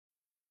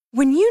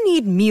When you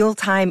need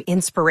mealtime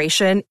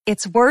inspiration,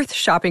 it's worth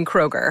shopping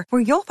Kroger,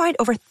 where you'll find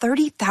over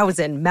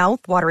 30,000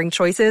 mouth-watering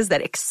choices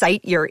that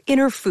excite your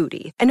inner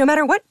foodie. And no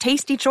matter what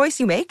tasty choice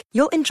you make,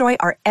 you'll enjoy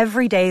our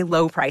everyday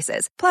low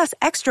prices, plus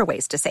extra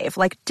ways to save,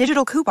 like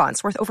digital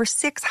coupons worth over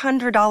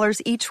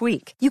 $600 each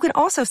week. You can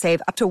also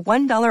save up to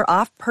 $1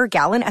 off per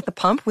gallon at the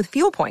pump with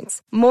fuel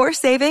points. More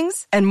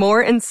savings and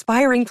more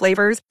inspiring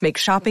flavors make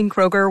shopping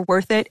Kroger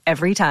worth it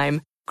every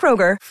time.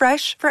 Kroger,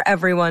 fresh for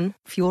everyone.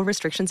 Fuel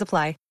restrictions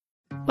apply.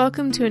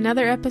 Welcome to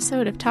another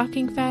episode of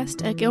Talking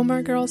Fast, a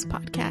Gilmore Girls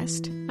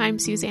podcast. I'm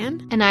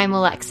Suzanne. And I'm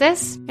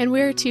Alexis. And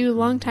we're two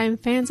longtime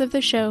fans of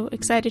the show,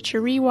 excited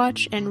to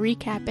rewatch and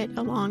recap it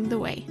along the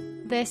way.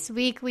 This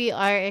week we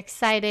are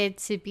excited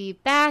to be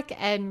back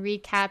and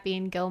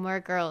recapping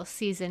Gilmore Girls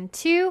Season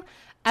 2,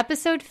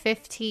 Episode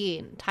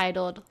 15,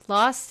 titled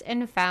Lost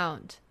and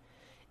Found.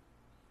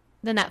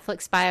 The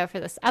Netflix bio for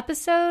this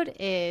episode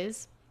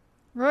is: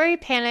 Rory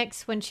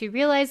panics when she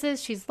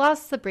realizes she's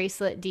lost the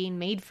bracelet Dean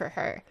made for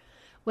her.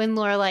 When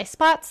Lorelai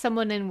spots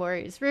someone in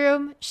Rory's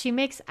room, she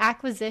makes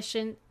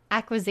accusations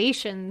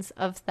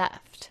of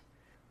theft.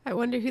 I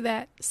wonder who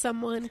that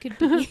someone could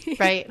be.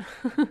 Right.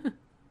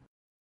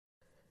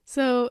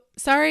 So,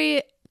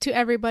 sorry to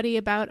everybody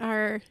about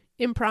our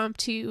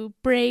impromptu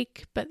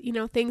break, but,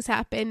 things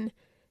happen.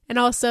 And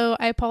also,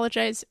 I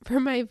apologize for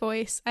my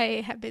voice.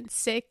 I have been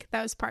sick.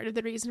 That was part of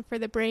the reason for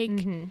the break.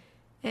 Mm-hmm.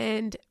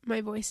 And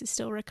my voice is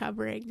still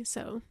recovering,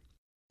 so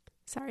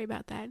sorry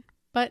about that.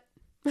 But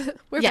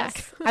we're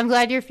back. I'm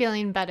glad you're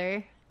feeling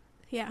better.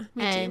 Yeah,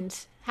 me and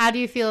too. How do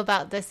you feel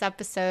about this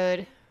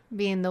episode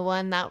being the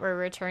one that we're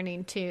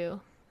returning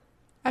to?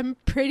 I'm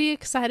pretty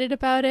excited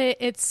about it.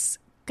 It's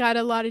got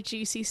a lot of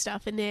juicy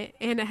stuff in it,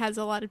 and it has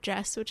a lot of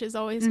Jess, which is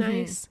always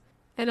nice.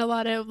 And a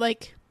lot of,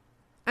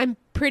 I'm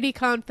pretty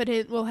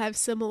confident we'll have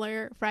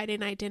similar Friday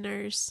night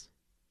dinners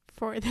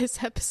for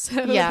this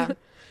episode. Yeah.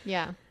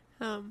 Yeah,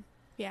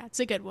 it's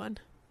a good one.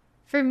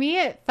 For me,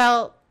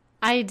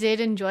 I did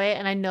enjoy it,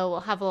 and I know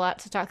we'll have a lot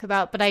to talk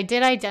about, but I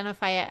did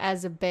identify it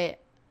as a bit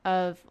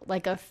of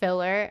a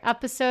filler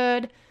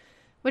episode,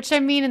 which I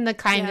mean in the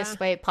kindest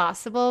way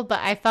possible, but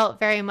I felt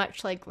very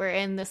much like we're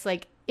in this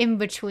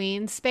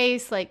in-between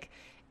space,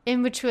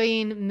 in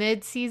between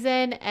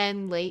mid-season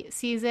and late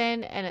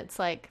season, and it's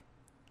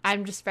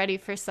I'm just ready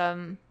for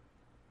some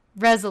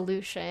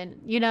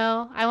resolution,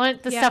 I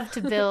want the stuff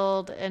to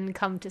build and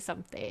come to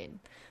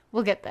something.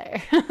 We'll get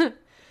there.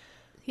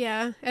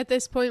 Yeah, at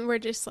this point we're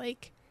just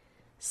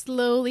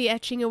slowly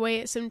etching away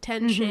at some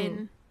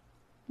tension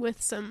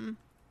with some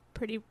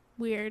pretty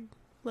weird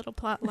little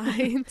plot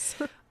lines.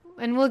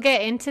 And we'll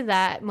get into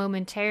that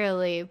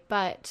momentarily,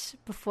 but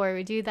before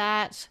we do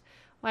that,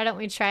 why don't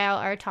we try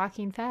out our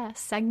Talking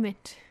Fast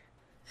segment?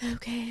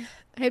 Okay.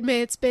 I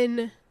admit it's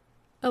been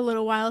a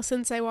little while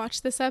since I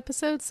watched this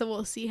episode, so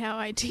we'll see how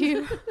I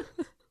do.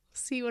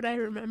 See what I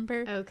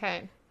remember.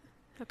 Okay.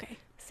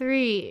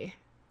 3,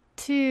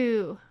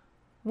 2,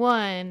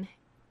 1,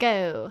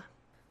 go.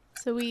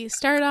 So we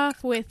start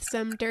off with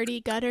some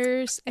dirty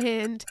gutters,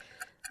 and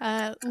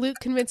Luke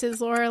convinces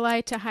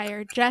Lorelai to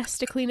hire Jess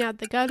to clean out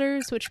the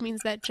gutters, which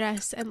means that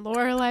Jess and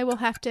Lorelai will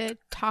have to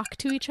talk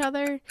to each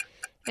other,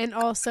 and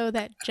also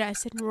that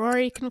Jess and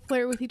Rory can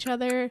flirt with each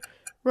other.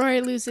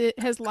 Rory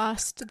has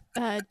lost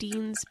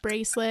Dean's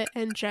bracelet,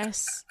 and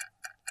Jess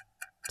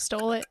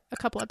stole it a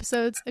couple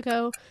episodes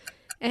ago,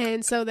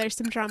 and so there's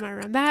some drama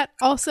around that.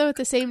 Also, at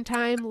the same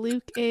time,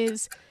 Luke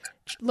is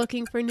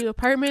looking for new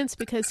apartments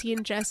because he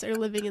and Jess are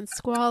living in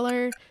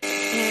squalor,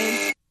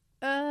 and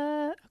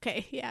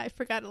I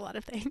forgot a lot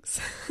of things.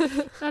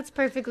 That's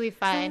perfectly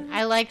fine.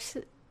 I liked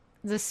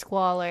the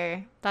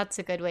squalor. That's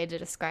a good way to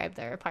describe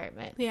their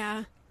apartment.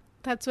 Yeah,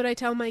 that's what I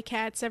tell my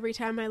cats every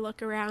time I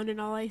look around and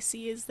all I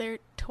see is their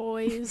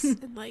toys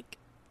and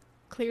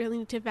clearly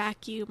need to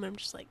vacuum. I'm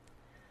just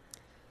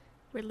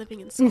we're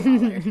living in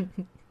squalor.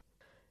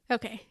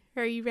 Okay,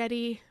 are you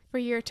ready for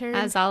your turn?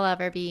 As I'll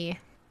ever be.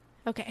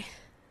 Okay.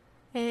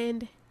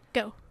 And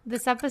go.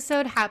 This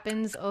episode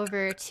happens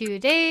over 2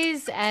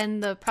 days,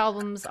 and the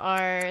problems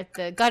are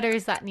the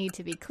gutters that need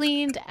to be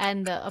cleaned,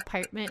 and the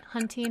apartment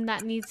hunting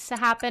that needs to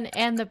happen,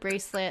 and the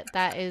bracelet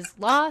that is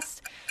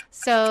lost.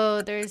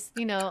 So there's,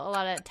 a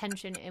lot of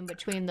tension in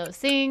between those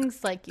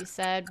things. Like you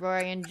said,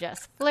 Rory and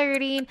Jess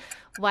flirting.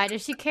 Why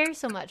does she care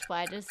so much?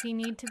 Why does he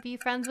need to be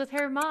friends with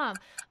her mom?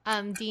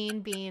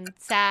 Dean being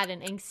sad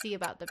and angsty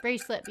about the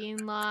bracelet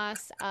being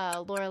lost.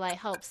 Lorelai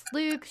helps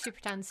Luke. She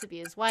pretends to be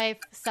his wife.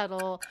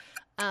 Subtle.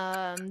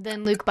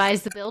 Then Luke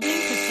buys the building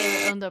because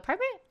Taylor owned the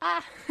apartment.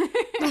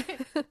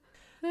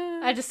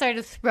 I just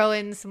started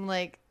throwing some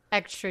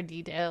extra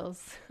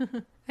details.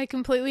 I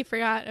completely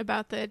forgot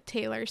about the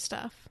Taylor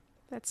stuff.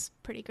 That's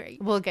pretty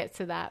great. We'll get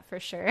to that for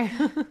sure.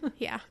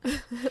 Yeah.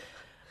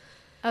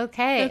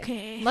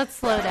 Okay. Let's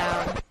slow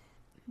down.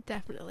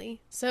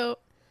 Definitely. So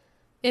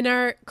in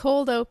our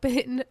cold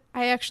open,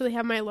 I actually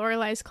have my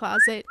Lorelai's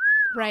closet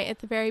right at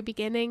the very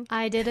beginning.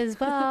 I did as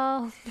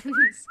well.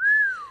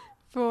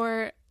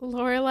 For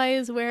Lorelai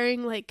is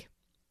wearing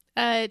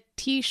a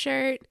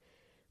t-shirt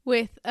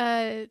with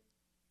a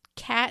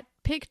cat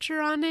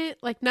picture on it.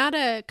 Like, not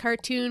a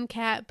cartoon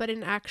cat, but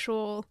an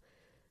actual,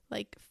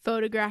 like,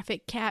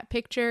 photographic cat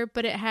picture.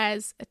 But it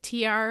has a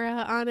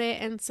tiara on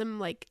it and some,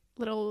 like,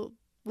 little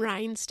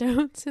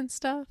rhinestones and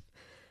stuff.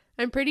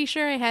 I'm pretty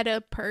sure I had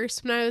a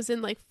purse when I was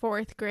in, like,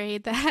 4th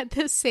grade that had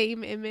the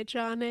same image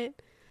on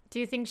it. Do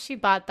you think she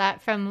bought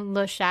that from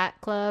Le Chat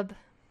Club?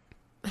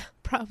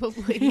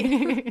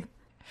 Probably.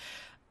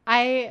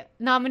 I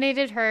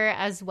nominated her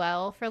as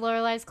well for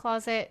Lorelai's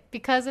Closet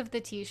because of the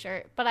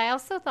t-shirt, but I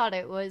also thought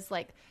it was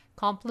like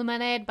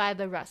complemented by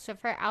the rest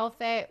of her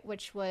outfit,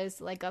 which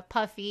was like a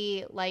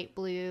puffy light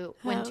blue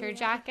winter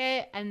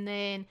jacket. And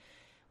then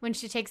when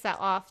she takes that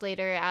off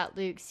later at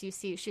Luke's, you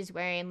see she's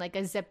wearing like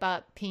a zip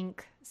up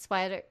pink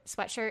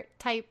sweatshirt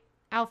type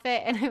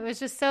outfit. And it was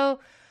just so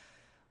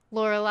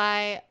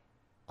Lorelai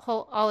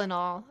all in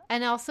all.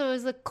 And also it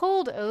was a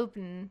cold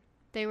open.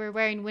 They were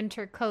wearing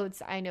winter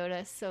coats, I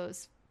noticed, so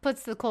it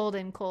puts the cold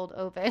in cold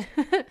open.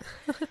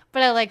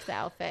 But I liked the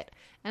outfit.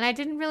 And I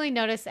didn't really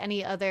notice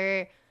any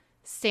other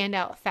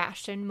standout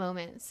fashion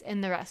moments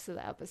in the rest of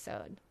the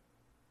episode.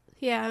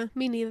 Yeah,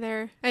 me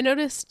neither. I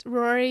noticed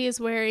Rory is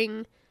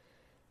wearing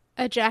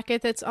a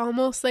jacket that's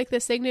almost like the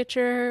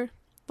signature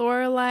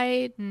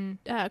Lorelai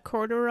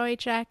corduroy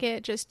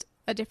jacket, just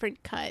a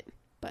different cut.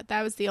 But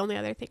that was the only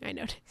other thing I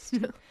noticed.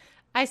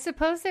 I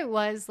suppose it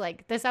was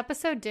like this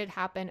episode did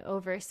happen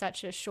over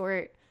such a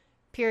short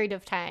period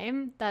of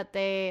time that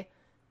they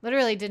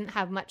literally didn't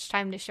have much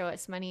time to show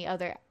us many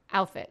other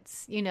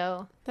outfits, you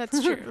know?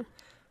 That's true.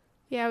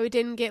 Yeah, we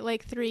didn't get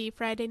like 3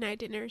 Friday night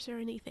dinners or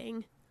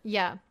anything.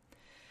 Yeah.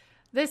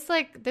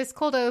 This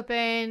cold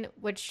open,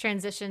 which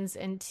transitions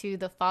into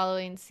the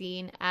following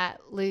scene at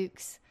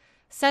Luke's,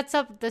 sets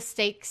up the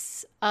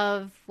stakes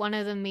of one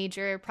of the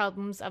major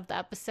problems of the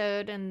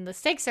episode, and the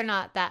stakes are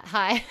not that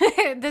high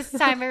this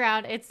time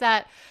around. It's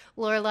that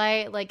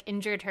Lorelai like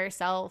injured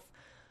herself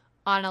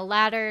on a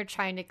ladder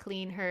trying to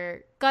clean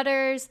her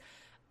gutters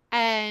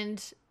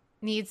and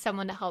needs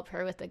someone to help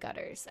her with the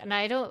gutters. And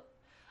I don't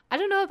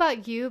know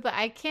about you, but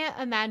I can't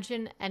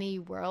imagine any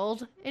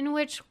world in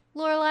which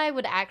Lorelai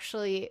would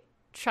actually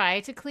try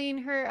to clean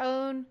her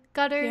own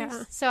gutters.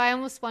 Yeah. So I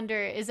almost wonder,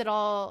 is it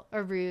all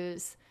a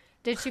ruse?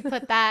 Did she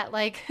put that,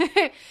 like,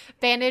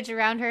 bandage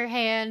around her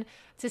hand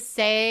to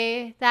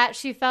say that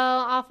she fell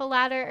off a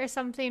ladder or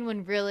something,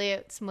 when really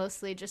it's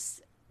mostly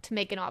just to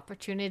make an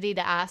opportunity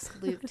to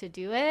ask Luke to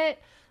do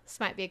it? This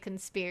might be a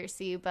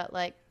conspiracy, but,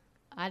 like,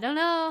 I don't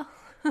know.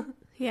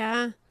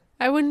 Yeah.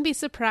 I wouldn't be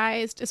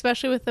surprised,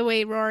 especially with the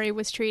way Rory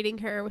was treating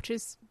her, which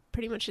is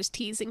pretty much just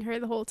teasing her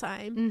the whole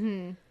time.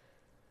 Mm-hmm.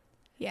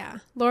 Yeah.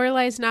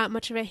 Lorelai's not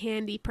much of a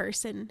handy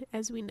person,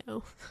 as we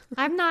know.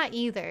 I'm not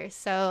either.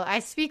 So I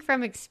speak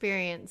from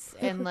experience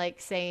in like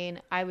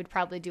saying I would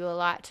probably do a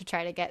lot to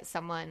try to get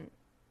someone.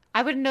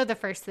 I wouldn't know the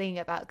first thing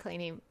about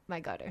cleaning my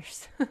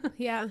gutters.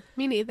 Yeah,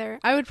 me neither.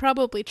 I would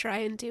probably try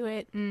and do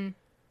it. And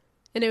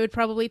it would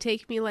probably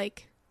take me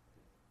like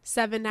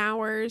 7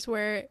 hours,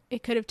 where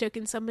it could have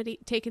taken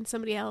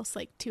somebody else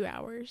like 2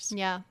 hours.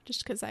 Yeah.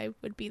 Just because I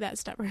would be that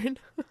stubborn.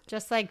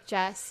 Just like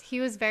Jess. He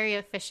was very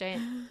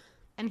efficient.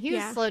 And he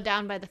was slowed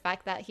down by the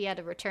fact that he had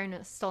to return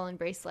a stolen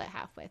bracelet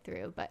halfway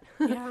through, but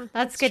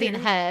that's getting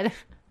ahead.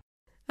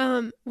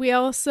 We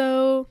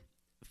also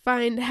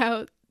find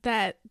out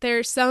that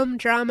there's some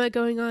drama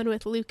going on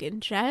with Luke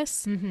and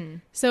Jess. Mm-hmm.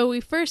 So we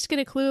first get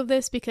a clue of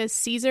this because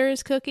Caesar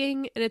is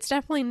cooking, and it's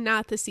definitely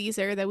not the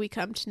Caesar that we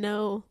come to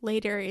know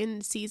later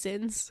in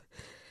seasons.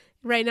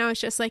 Right now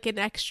it's just like an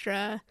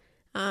extra.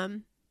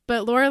 But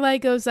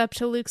Lorelai goes up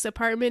to Luke's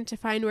apartment to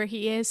find where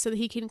he is so that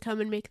he can come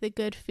and make the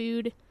good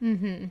food.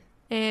 Mm-hmm.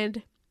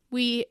 And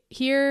we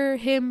hear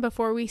him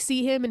before we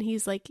see him, and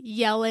he's like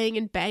yelling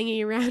and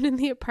banging around in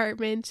the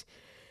apartment.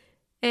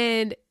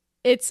 And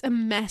it's a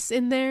mess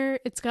in there.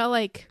 It's got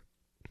like,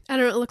 I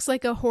don't know, it looks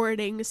like a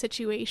hoarding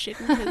situation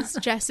because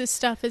Jess's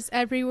stuff is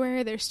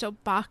everywhere. There's still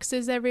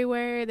boxes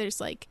everywhere. There's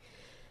like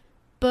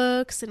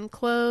books and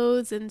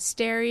clothes and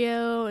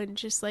stereo, and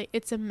just like,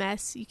 it's a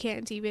mess. You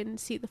can't even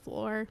see the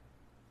floor,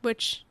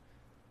 which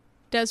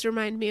does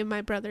remind me of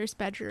my brother's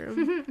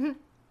bedroom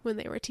when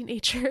they were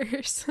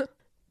teenagers.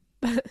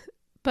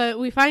 But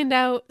we find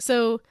out,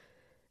 so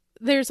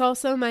there's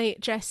also my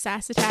Jess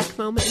sass attack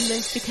moment in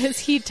this, because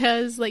he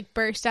does like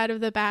burst out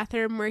of the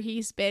bathroom where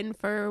he's been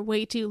for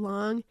way too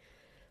long.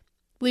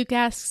 Luke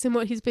asks him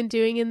what he's been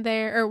doing in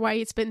there, or why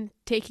it's been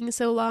taking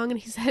so long, and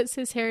he says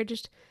his hair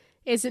just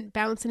isn't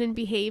bouncing and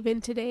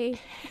behaving today.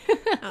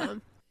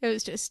 It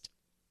was just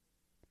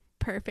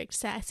perfect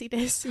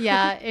sassiness.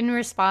 Yeah, in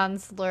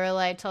response,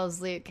 Lorelai tells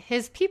Luke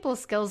his people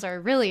skills are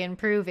really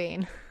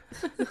improving.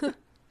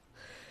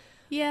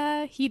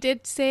 Yeah, he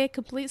did say a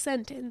complete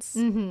sentence,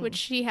 which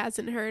she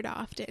hasn't heard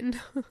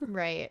often.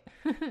 Right.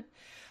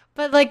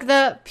 But like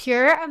the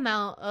pure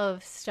amount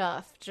of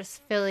stuff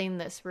just filling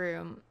this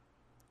room,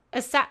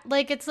 it's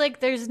like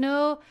there's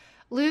no,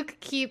 Luke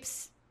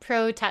keeps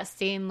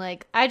protesting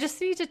like, I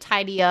just need to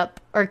tidy up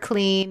or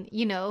clean,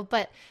 you know,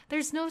 but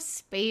there's no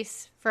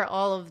space for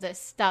all of this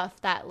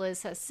stuff that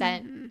Liz has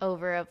sent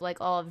over of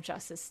like all of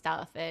Jess's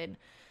stuff. And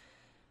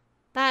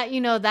that,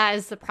 that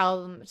is the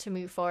problem to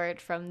move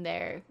forward from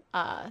there,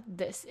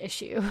 this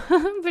issue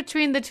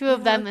between the two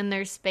of them in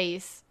their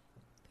space.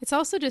 It's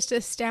also just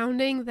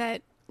astounding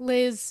that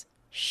Liz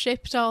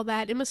shipped all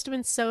that. It must have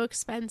been so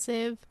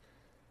expensive.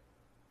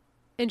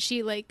 And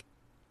she, like,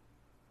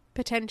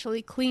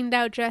 potentially cleaned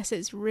out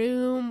Jess's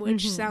room,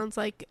 which sounds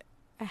like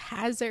a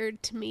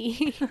hazard to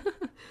me.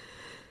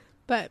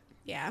 But,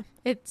 yeah,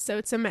 it's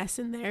a mess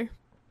in there.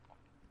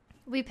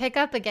 We pick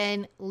up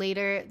again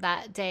later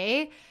that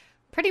day,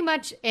 pretty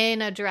much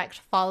in a direct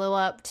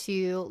follow-up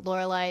to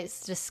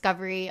Lorelai's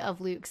discovery of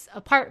Luke's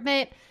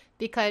apartment,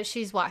 because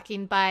she's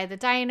walking by the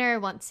diner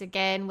once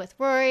again with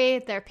Rory.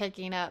 They're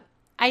picking up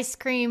ice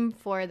cream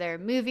for their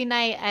movie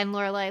night, and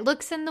Lorelai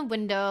looks in the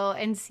window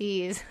and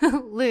sees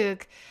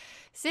Luke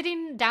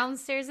sitting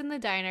downstairs in the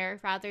diner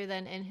rather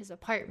than in his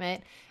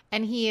apartment,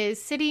 and he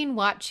is sitting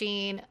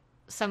watching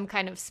some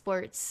kind of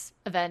sports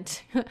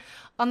event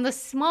on the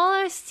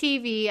smallest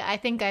TV I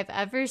think I've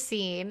ever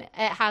seen.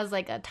 It has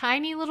like a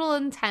tiny little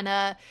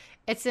antenna.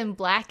 It's in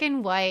black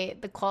and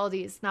white. The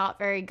quality is not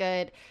very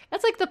good.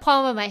 It's like the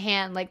palm of my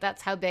hand. Like,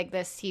 that's how big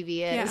this TV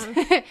is.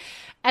 Yeah.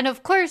 And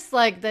of course,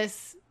 like,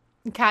 this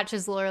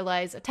catches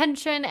Lorelai's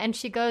attention, and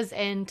she goes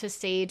in to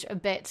stage a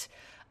bit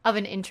of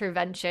an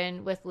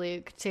intervention with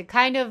Luke to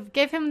kind of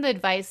give him the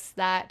advice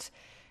that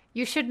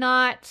you should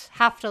not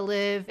have to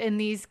live in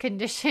these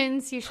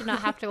conditions. You should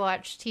not have to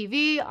watch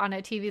TV on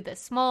a TV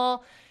this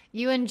small.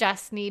 You and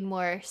Jess need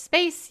more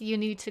space. You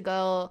need to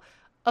go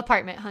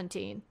apartment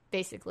hunting,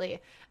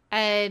 basically.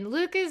 And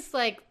Luke is,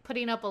 like,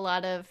 putting up a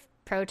lot of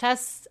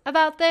protests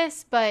about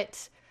this,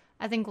 but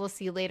I think we'll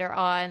see later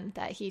on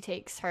that he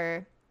takes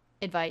her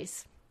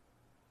advice.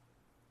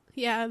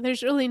 Yeah,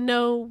 there's really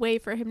no way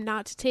for him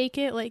not to take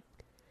it. Like,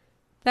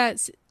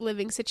 that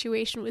living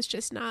situation was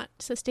just not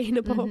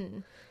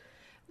sustainable.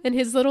 And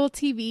his little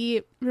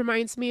TV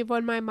reminds me of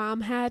one my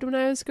mom had when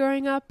I was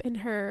growing up in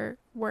her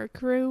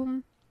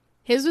workroom.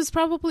 His was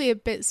probably a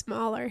bit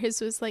smaller. His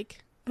was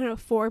like, I don't know,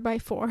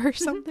 4x4 or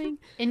something.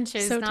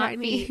 Inches, so not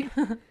tiny. feet.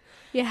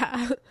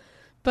 Yeah.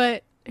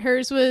 But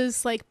hers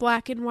was like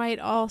black and white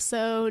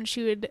also. And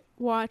she would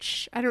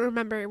watch, I don't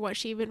remember what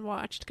she even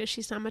watched because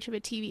she's not much of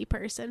a TV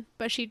person.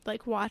 But she'd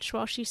like watch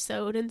while she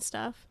sewed and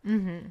stuff.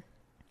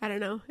 I don't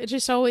know. It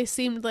just always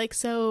seemed like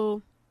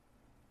so...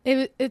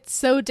 It's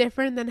so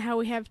different than how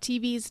we have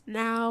TVs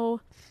now.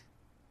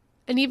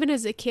 And even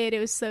as a kid, it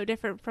was so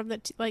different from the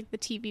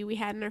TV we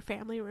had in our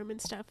family room and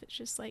stuff. It's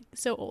just like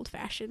so old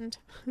fashioned.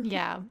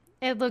 Yeah,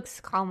 it looks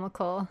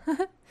comical.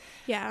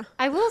 Yeah.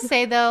 I will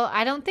say, though,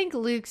 I don't think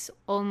Luke's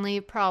only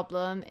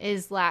problem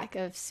is lack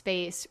of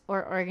space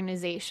or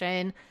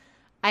organization.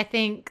 I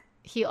think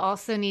he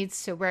also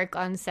needs to work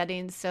on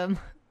setting some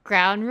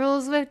ground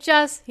rules with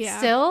Jess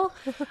still,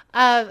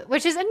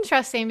 which is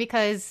interesting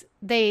because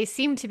they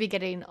seem to be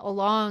getting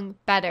along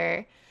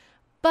better.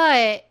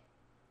 But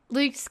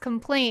Luke's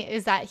complaint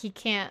is that he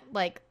can't,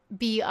 like,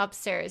 be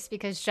upstairs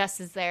because Jess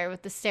is there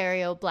with the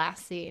stereo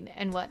blasting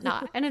and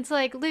whatnot. And it's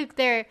like, Luke,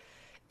 there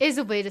is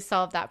a way to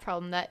solve that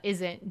problem that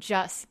isn't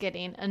just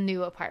getting a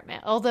new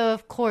apartment. Although,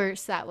 of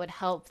course, that would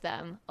help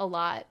them a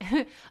lot.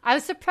 I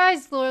was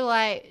surprised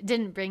Lorelai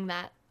didn't bring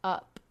that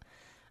up.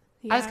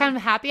 Yeah. I was kind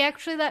of happy,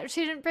 actually, that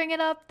she didn't bring it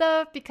up,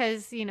 though,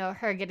 because,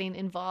 her getting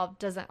involved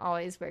doesn't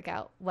always work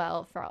out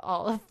well for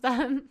all of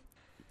them.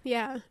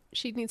 Yeah,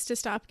 she needs to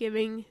stop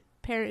giving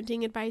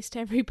parenting advice to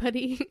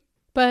everybody.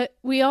 But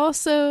we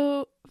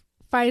also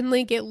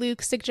finally get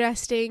Luke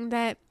suggesting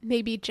that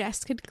maybe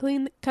Jess could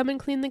come and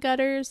clean the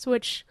gutters,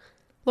 which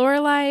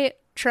Lorelai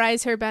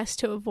tries her best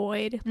to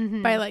avoid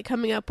by, like,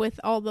 coming up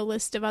with all the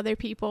list of other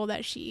people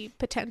that she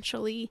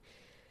potentially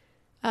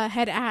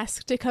had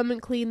asked to come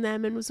and clean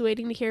them and was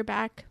waiting to hear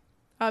back.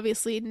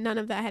 Obviously, none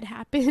of that had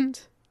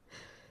happened.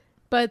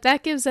 But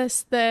that gives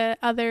us the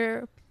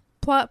other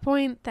plot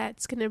point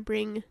that's going to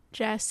bring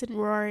Jess and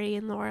Rory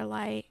and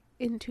Lorelai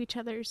into each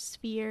other's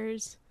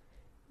spheres,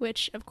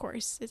 which, of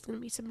course, is going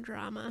to be some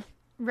drama.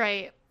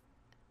 Right.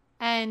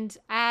 And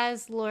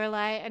as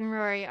Lorelai and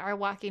Rory are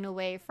walking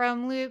away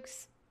from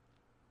Luke's,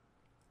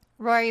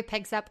 Rory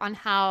picks up on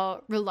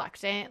how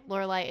reluctant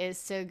Lorelai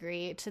is to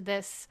agree to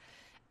this.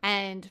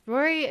 And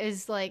Rory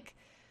is, like,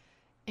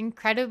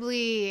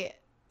 incredibly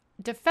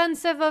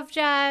defensive of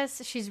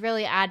Jess. She's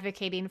really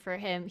advocating for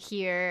him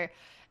here.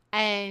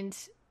 And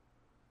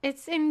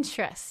it's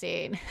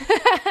interesting.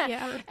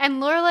 Yeah.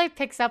 And Lorelai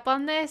picks up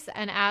on this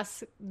and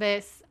asks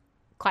this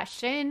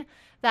question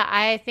that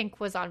I think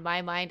was on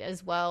my mind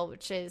as well,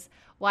 which is,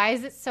 why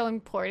is it so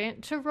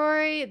important to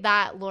Rory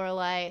that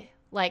Lorelai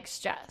likes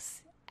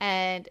Jess?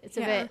 And it's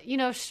a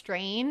bit,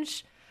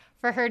 strange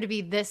for her to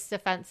be this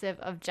defensive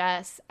of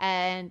Jess,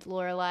 and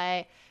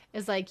Lorelai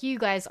is like, you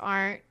guys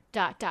aren't ...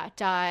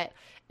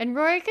 And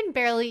Rory can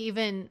barely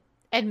even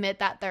admit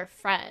that they're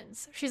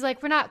friends. She's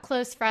like, we're not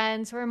close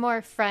friends, we're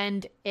more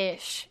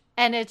friend-ish.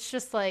 And it's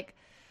just like,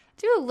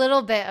 do a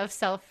little bit of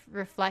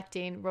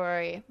self-reflecting,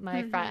 Rory,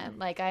 my friend.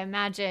 Like, I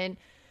imagine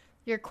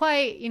you're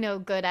quite,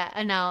 good at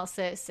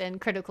analysis and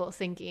critical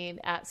thinking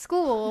at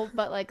school,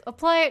 but like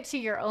apply it to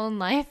your own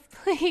life,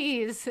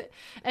 please.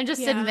 And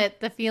just admit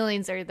the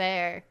feelings are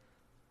there.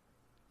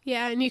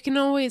 Yeah, and you can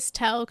always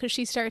tell because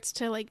she starts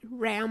to like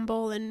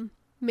ramble and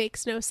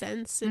makes no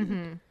sense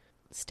and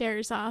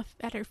stares off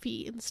at her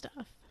feet and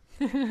stuff.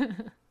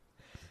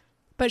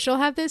 But she'll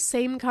have this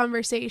same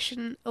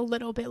conversation a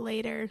little bit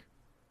later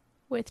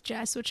with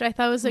Jess, which I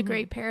thought was a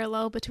great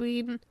parallel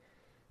between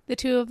the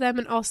two of them,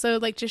 and also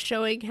like just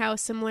showing how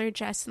similar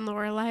Jess and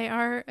Lorelai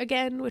are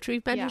again, which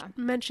we've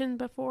mentioned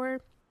before.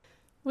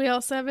 We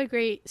also have a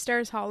great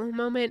Stars Hollow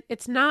moment.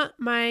 It's not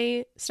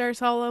my Stars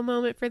Hollow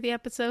moment for the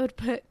episode,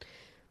 but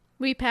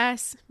we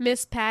pass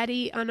Miss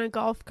Patty on a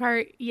golf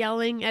cart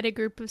yelling at a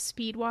group of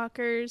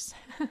speedwalkers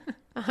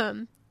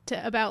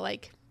about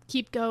like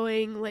keep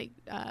going, like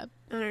I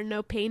don't know,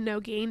 no pain no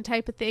gain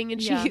type of thing,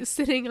 and she's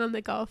sitting on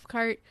the golf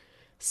cart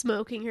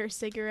smoking her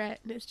cigarette,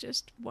 and it's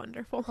just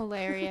wonderful.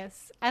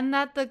 Hilarious. And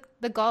that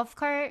the golf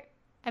cart,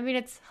 I mean,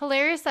 it's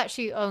hilarious that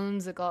she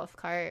owns a golf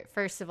cart,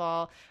 first of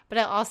all, but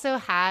it also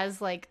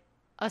has like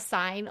a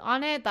sign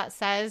on it that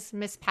says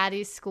Miss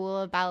Patty's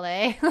School of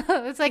Ballet.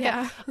 It's like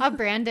a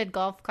branded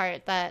golf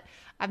cart that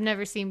I've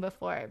never seen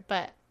before,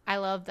 but I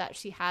love that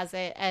she has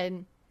it.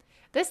 And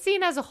this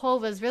scene as a whole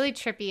was really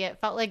trippy. It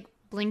felt like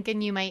blink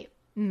and you might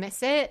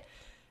miss it.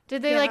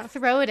 Did they like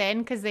throw it in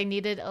because they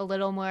needed a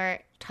little more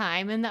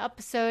time in the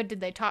episode? Did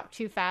they talk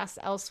too fast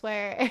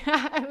elsewhere?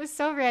 It was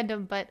so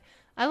random, but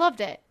I loved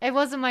it. It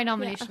wasn't my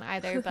nomination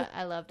either, but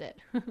I loved it.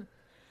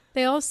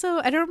 They also,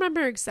 I don't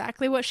remember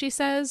exactly what she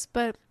says,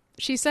 but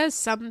she says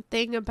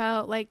something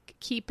about like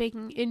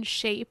keeping in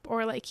shape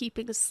or like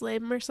keeping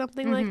slim or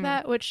something like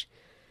that, which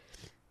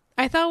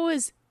I thought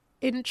was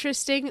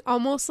interesting.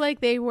 Almost like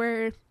they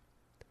were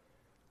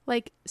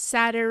like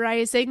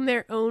satirizing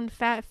their own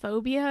fat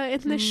phobia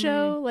in the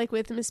show, like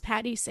with Miss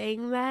Patty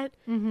saying that.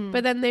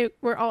 But then they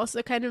were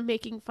also kind of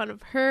making fun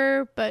of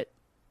her, but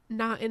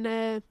not in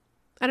a,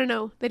 I don't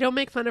know, they don't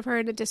make fun of her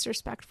in a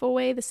disrespectful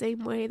way, the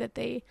same way that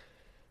they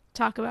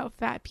talk about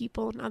fat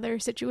people in other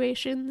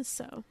situations.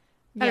 So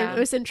I don't know, it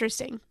was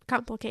interesting,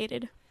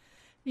 complicated.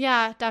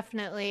 Yeah,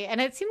 definitely. And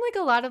it seemed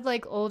like a lot of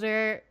like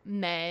older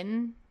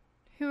men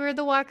who were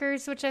the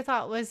walkers, which I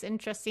thought was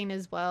interesting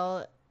as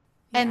well.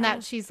 And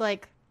that she's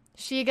like,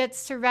 she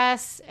gets to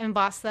rest and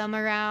boss them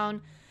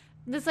around.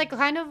 This like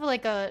kind of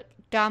like a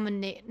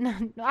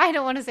I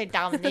don't want to say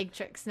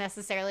dominatrix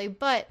necessarily,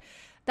 but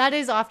that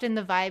is often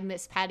the vibe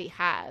Miss Patty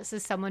has,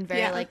 is someone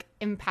very like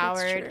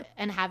empowered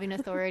and having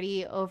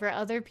authority over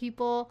other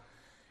people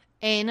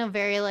in a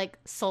very like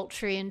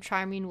sultry and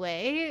charming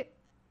way.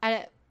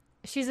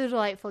 She's a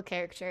delightful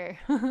character.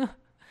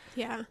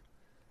 Yeah.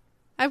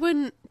 I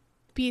wouldn't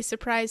be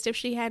surprised if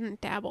she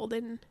hadn't dabbled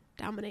in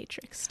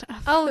dominatrix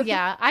stuff. Oh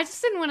yeah, I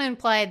just didn't want to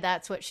imply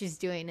that's what she's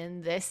doing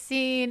in this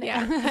scene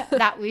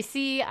that we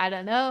see. I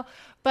don't know,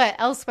 but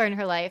elsewhere in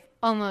her life,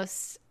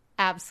 almost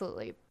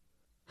absolutely.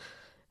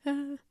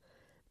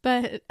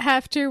 But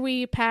after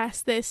we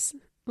pass this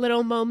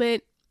little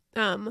moment,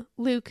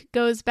 Luke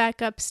goes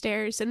back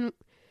upstairs, and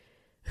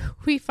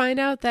we find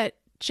out that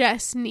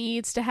Jess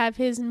needs to have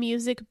his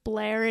music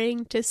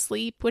blaring to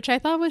sleep, which I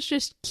thought was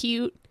just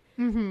cute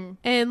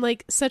and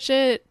like such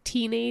a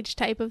teenage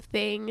type of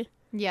thing.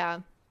 Yeah.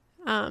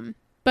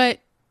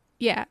 But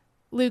yeah,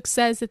 Luke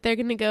says that they're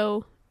gonna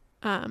go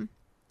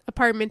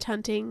apartment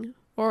hunting,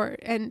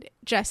 and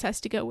Jess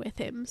has to go with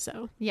him.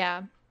 So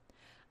yeah,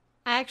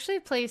 I actually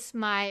placed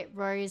my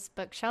Rory's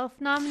Bookshelf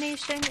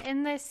nomination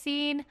in this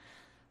scene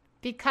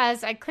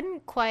because I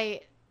couldn't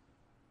quite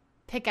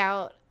pick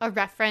out a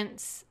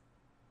reference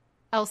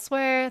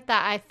elsewhere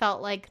that I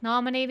felt like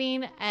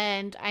nominating,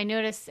 and I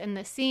noticed in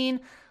the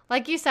scene,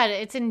 like you said,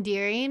 it's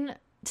endearing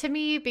to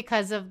me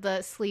because of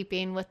the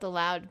sleeping with the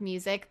loud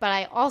music, but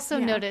I also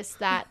noticed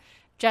that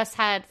Jess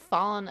had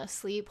fallen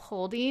asleep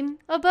holding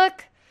a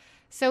book.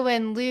 So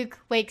when Luke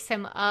wakes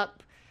him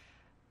up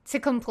to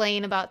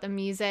complain about the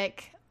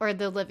music or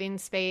the living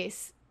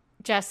space,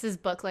 Jess's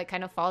book like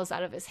kind of falls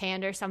out of his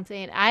hand or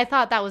something. I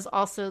thought that was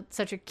also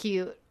such a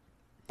cute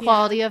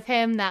quality of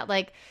him, that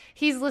like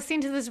he's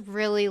listening to this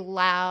really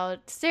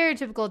loud,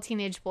 stereotypical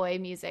teenage boy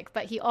music,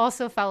 but he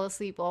also fell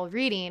asleep while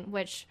reading,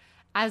 which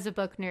as a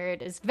book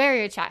nerd is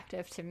very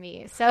attractive to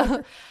me.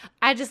 So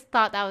I just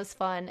thought that was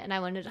fun, and I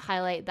wanted to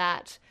highlight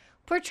that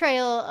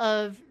portrayal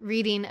of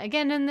reading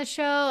again in the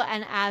show,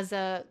 and as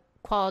a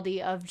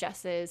quality of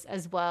Jess's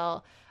as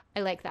well. I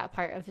like that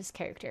part of his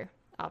character,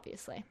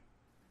 obviously.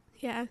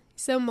 Yeah,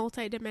 so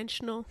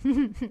multidimensional.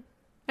 And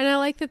I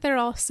like that they're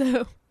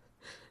also,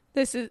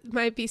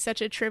 might be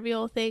such a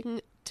trivial thing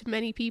to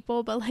many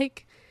people, but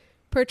like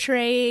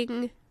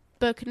portraying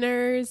book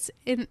nerds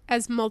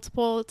as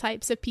multiple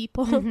types of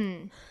people.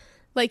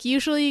 Like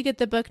usually you get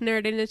the book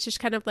nerd and it's just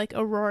kind of like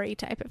a Rory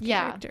type of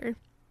character,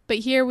 but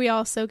here we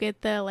also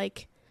get the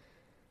like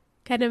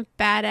kind of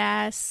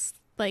badass,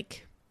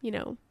 like, you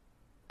know,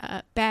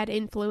 bad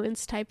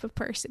influence type of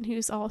person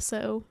who's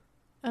also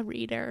a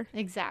reader.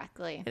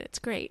 Exactly. And it's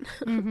great.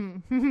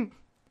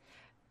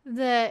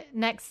 The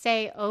next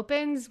day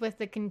opens with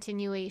the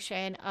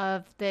continuation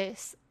of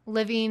this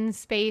living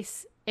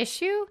space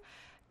issue.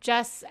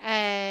 Jess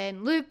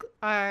and Luke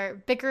are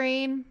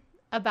bickering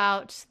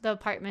about the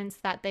apartments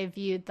that they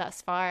viewed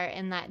thus far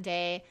in that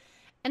day.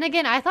 And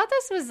again, I thought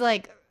this was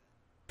like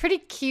pretty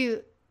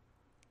cute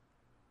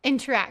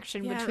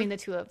interaction between the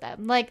two of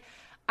them. Like,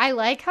 I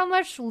like how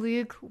much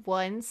Luke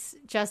wants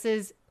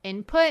Jess's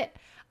input.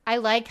 I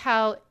like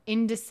how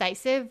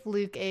indecisive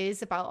Luke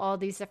is about all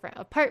these different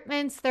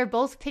apartments. They're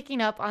both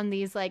picking up on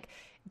these like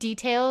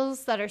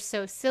details that are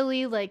so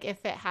silly, like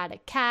if it had a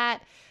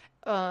cat,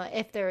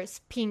 if there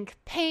was pink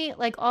paint,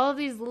 like all of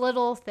these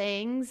little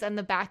things, and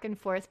the back and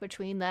forth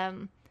between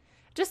them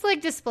just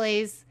like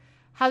displays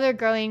how they're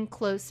growing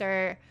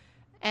closer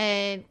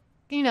and,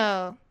 you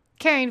know,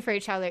 caring for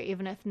each other,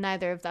 even if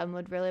neither of them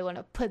would really want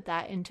to put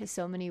that into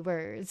so many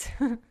words.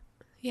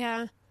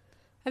 Yeah.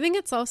 I think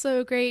it's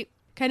also a great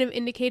kind of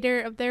indicator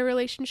of their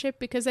relationship,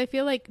 because I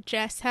feel like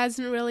Jess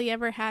hasn't really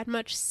ever had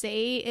much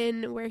say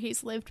in where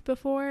he's lived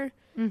before.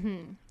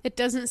 Mm-hmm. It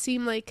doesn't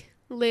seem like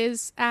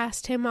Liz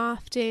asked him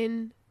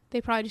often. They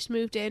probably just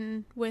moved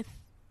in with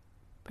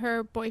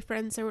her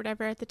boyfriends or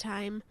whatever at the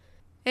time.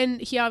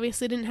 And he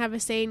obviously didn't have a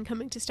say in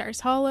coming to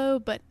Stars Hollow,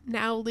 but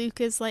now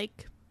Luke is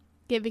like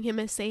giving him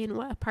a say in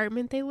what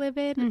apartment they live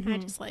in. Mm-hmm. I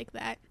just like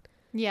that.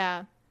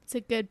 Yeah. It's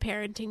a good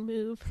parenting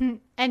move.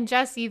 And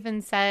Jess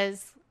even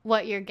says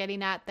what you're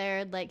getting at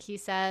there. Like, he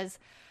says,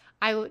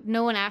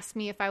 no one asked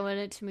me if I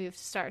wanted to move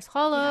to Stars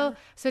Hollow,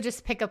 so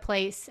just pick a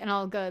place and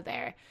I'll go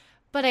there.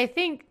 But I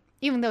think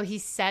even though he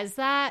says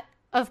that,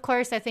 of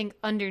course, I think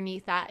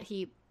underneath that,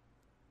 he,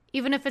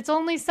 even if it's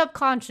only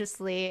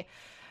subconsciously,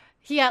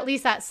 he at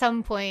least at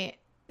some point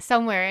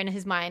somewhere in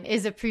his mind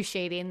is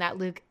appreciating that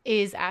Luke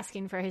is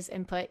asking for his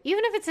input,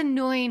 even if it's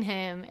annoying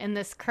him in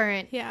this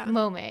current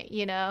moment,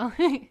 you know?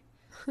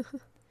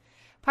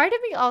 Part of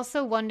me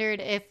also wondered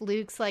if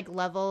Luke's like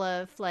level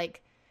of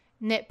like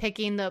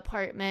nitpicking the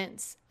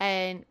apartments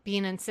and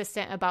being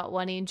insistent about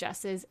wanting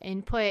Jess's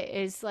input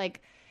is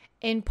like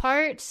in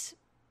part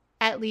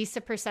at least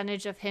a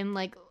percentage of him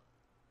like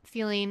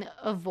feeling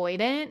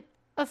avoidant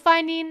of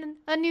finding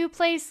a new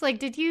place. Like,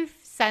 did you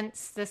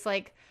sense this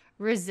like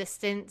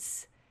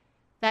resistance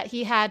that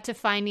he had to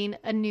finding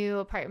a new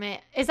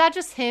apartment? Is that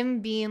just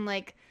him being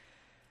like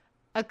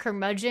a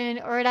curmudgeon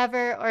or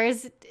whatever, or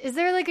is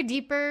there like a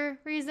deeper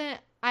reason?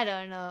 I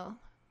don't know.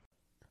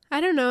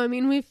 I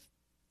mean, we've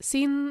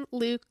seen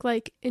Luke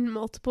like in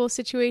multiple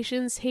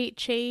situations hate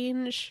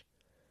change,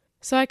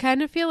 so I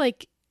kind of feel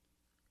like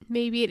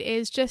maybe it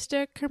is just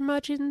a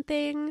curmudgeon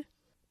thing.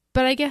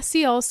 But I guess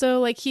he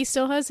also like he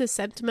still has a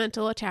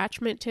sentimental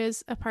attachment to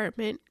his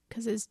apartment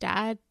because it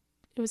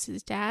was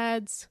his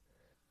dad's.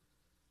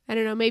 I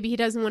don't know, maybe he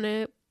doesn't want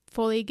to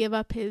fully give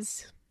up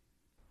his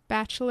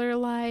bachelor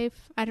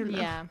life. I don't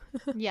know.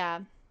 Yeah.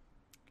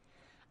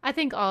 I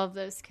think all of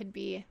those could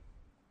be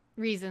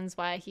reasons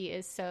why he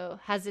is so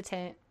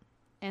hesitant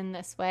in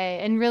this way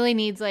and really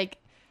needs like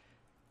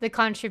the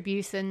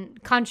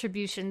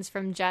contributions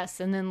from Jess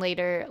and then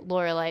later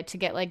Lorelai to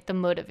get like the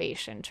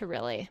motivation to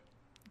really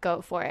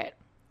go for it,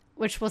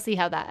 which we'll see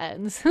how that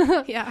ends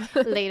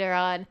later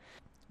on.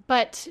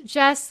 But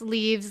Jess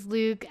leaves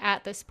Luke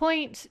at this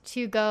point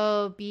to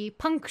go be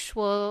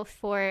punctual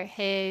for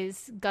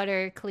his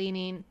gutter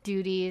cleaning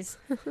duties.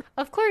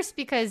 Of course,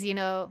 because, you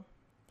know,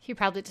 he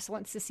probably just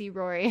wants to see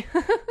Rory.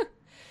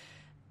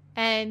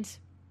 And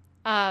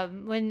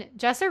when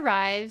Jess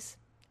arrives,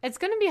 it's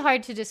going to be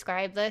hard to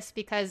describe this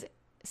because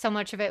so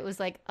much of it was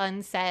like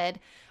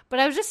unsaid. But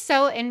I was just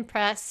so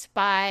impressed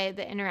by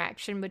the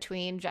interaction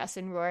between Jess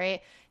and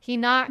Rory. He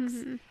knocks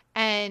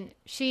and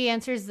she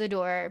answers the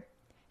door.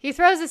 He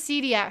throws a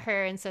CD at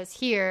her and says,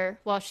 "Here,"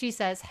 while she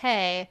says,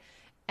 "Hey."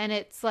 And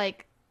it's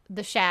like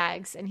the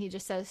Shags. And he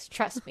just says,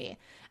 "Trust me."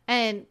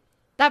 And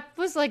that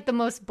was like the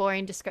most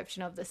boring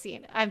description of the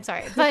scene. I'm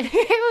sorry. But it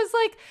was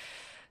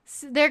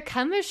like their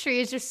chemistry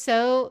is just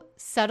so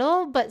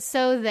subtle, but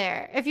so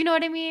there. If you know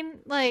what I mean?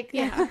 Like,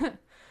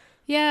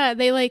 yeah,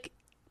 they like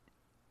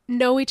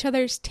know each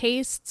other's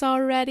tastes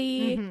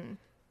already.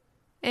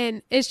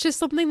 And it's just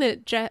something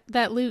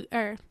that Luke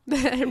or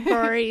that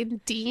Rory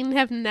and Dean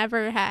have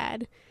never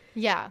had.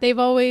 Yeah. They've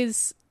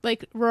always,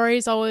 like,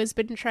 Rory's always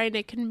been trying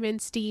to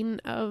convince Dean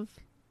of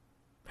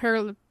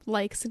her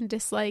likes and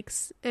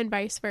dislikes and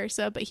vice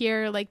versa. But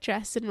here, like,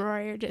 Jess and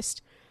Rory are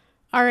just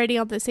already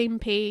on the same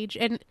page.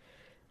 And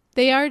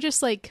they are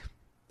just, like,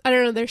 I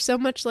don't know, there's so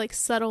much, like,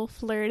 subtle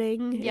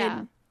flirting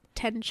and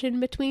tension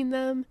between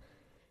them.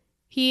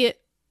 He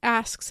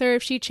asks her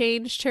if she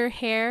changed her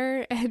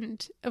hair,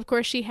 and of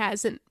course she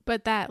hasn't,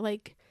 but that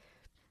like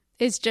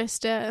is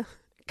just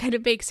kind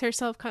of makes her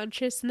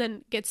self-conscious, and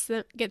then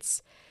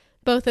gets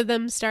both of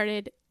them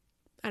started,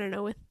 I don't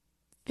know, with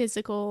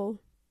physical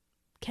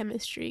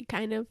chemistry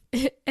kind of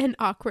and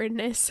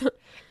awkwardness.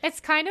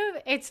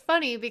 It's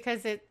funny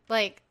because it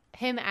like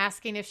him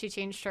asking if she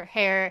changed her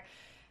hair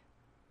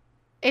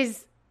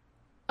is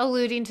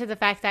alluding to the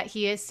fact that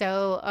he is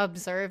so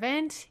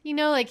observant, you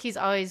know, like he's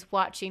always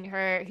watching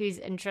her, he's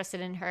interested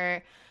in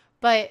her.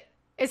 But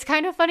it's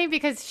kind of funny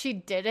because she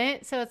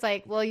didn't. So it's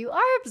like, well, you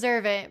are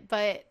observant,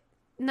 but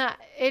not,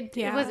 it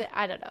wasn't,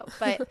 I don't know.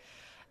 But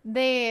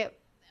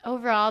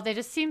overall, they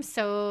just seem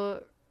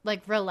so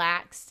like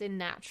relaxed and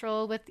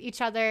natural with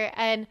each other.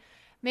 And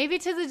maybe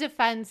to the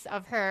defense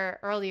of her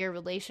earlier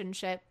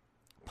relationship,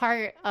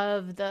 part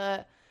of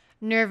the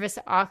nervous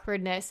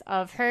awkwardness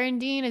of her and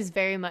Dean is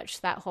very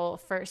much that whole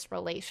first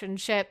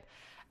relationship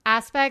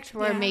aspect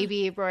where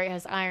maybe Rory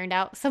has ironed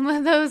out some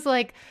of those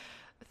like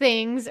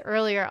things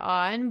earlier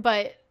on.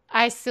 But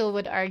I still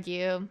would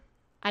argue,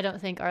 I don't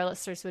think our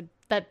listeners would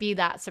be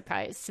that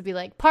surprised to be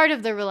like, part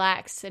of the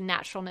relaxed and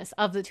naturalness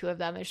of the two of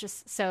them is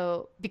just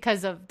so,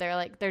 because of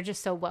they're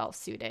just so well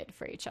suited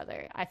for each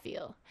other, I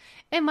feel,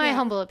 in my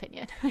humble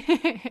opinion.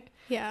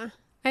 Yeah,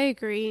 I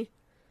agree.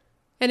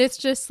 And it's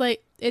just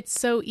like, it's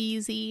so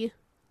easy,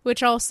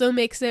 which also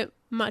makes it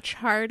much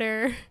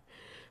harder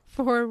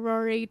for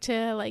Rory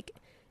to like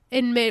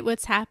admit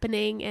what's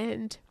happening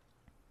and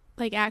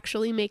like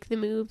actually make the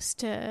moves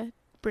to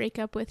break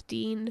up with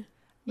Dean,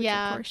 which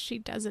of course she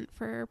doesn't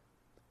for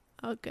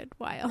a good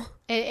while.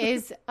 It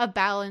is a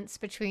balance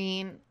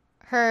between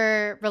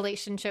her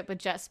relationship with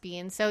Jess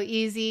being so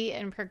easy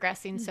and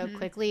progressing so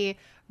quickly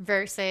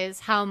versus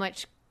how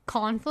much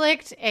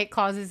conflict it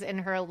causes in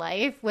her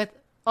life with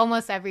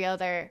almost every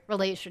other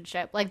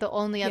relationship. Like the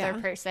only other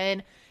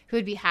person who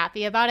would be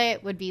happy about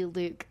it would be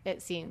Luke,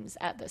 it seems,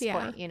 at this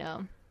point, you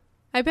know.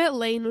 I bet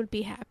Lane would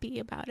be happy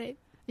about it.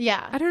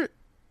 Yeah. I don't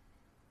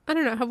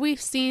know. Have we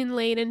seen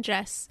Lane and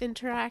Jess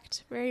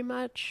interact very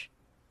much?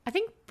 I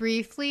think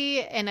briefly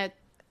in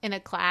a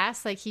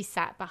class, like he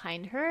sat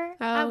behind her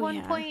at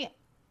one point.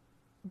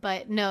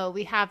 But no,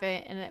 we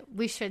haven't, and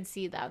we should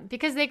see them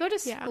because they go to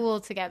school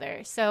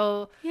together.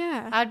 So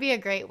that would be a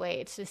great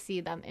way to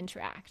see them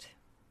interact.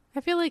 I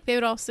feel like they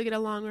would also get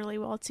along really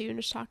well too and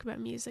just talk about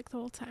music the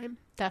whole time.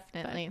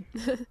 Definitely.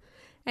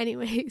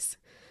 Anyways,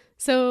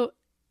 so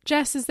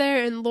Jess is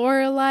there and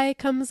Lorelai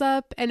comes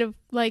up and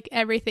like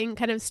everything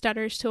kind of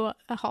stutters to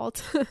a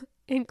halt,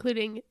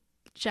 including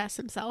Jess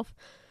himself.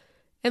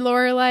 And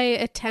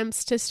Lorelai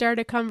attempts to start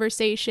a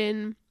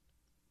conversation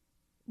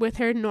with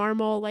her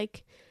normal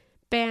like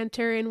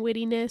banter and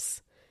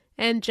wittiness,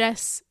 and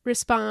Jess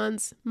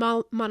responds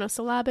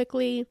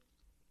monosyllabically,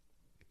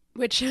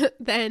 which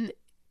then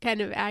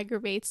kind of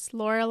aggravates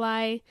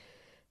Lorelai.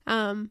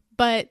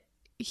 But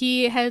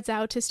he heads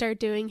out to start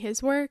doing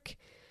his work.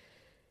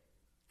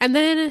 And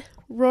then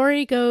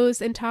Rory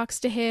goes and talks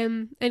to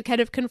him and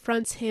kind of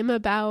confronts him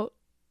about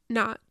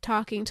not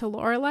talking to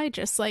Lorelai,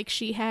 just like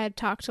she had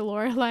talked to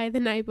Lorelai the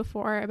night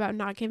before about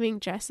not giving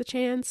Jess a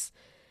chance.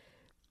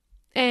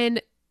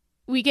 And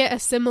we get a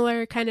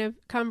similar kind of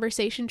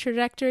conversation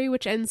trajectory,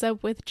 which ends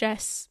up with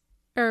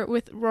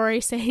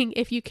Rory saying,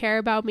 if you care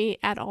about me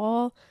at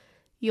all,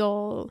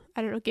 you'll,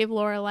 I don't know, give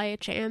Lorelai a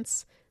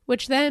chance,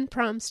 which then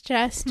prompts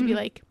Jess to be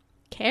like,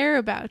 care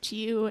about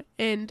you.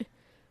 And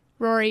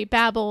Rory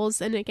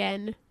babbles and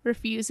again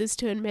refuses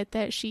to admit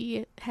that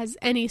she has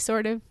any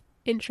sort of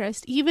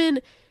interest. Even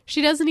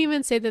she doesn't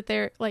even say that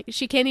they're like,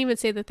 she can't even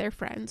say that they're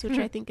friends, which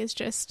I think is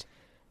just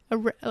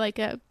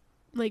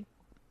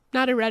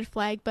not a red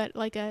flag, but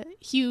like a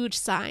huge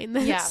sign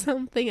that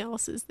something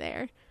else is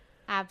there.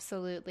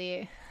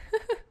 Absolutely.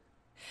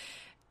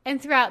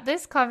 And throughout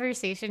this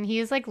conversation, he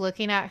is like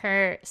looking at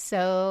her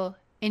so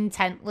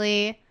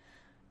intently.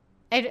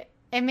 It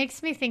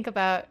makes me think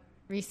about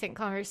recent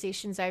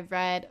conversations I've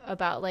read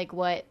about like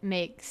what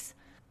makes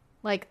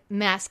like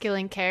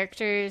masculine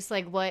characters,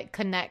 like what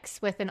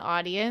connects with an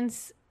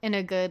audience in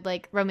a good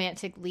like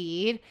romantic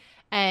lead.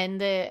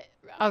 And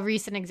a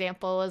recent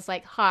example was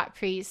like Hot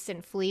Priest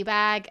and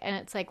Fleabag, and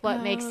it's like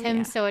what makes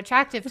him so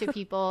attractive to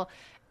people.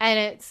 And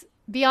it's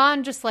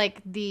beyond just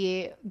like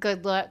the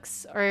good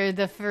looks or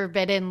the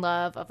forbidden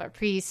love of a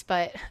priest,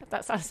 but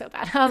that sounds so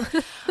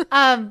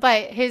bad.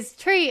 But his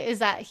trait is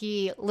that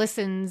he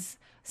listens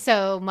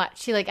so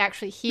much. He like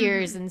actually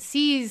hears and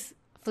sees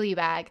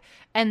Fleabag,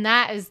 and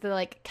that is the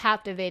like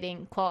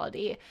captivating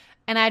quality.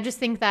 And I just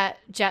think that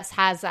Jess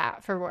has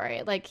that for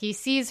Rory. Like he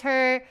sees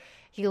her,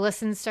 he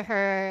listens to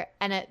her,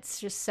 and it's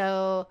just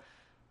so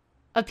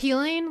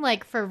appealing,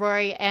 like for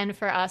Rory and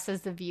for us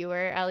as the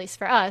viewer. At least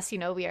for us, you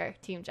know, we are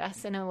Team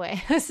Jess in a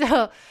way.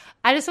 So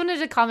I just wanted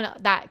to comment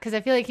on that because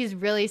I feel like he's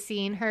really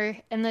seeing her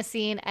in the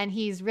scene, and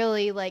he's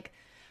really like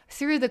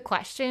through the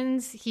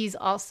questions, he's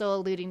also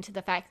alluding to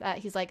the fact that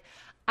he's like,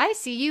 I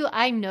see you.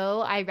 I know.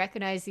 I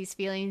recognize these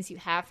feelings you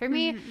have for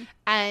me,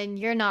 and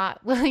you're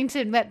not willing to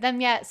admit them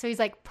yet. So he's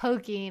like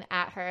poking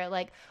at her,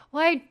 like,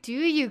 why do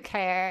you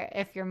care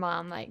if your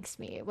mom likes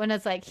me? When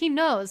it's like, he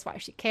knows why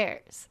she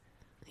cares.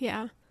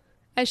 Yeah.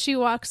 As she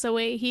walks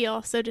away, he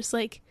also just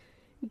like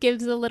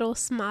gives a little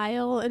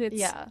smile, and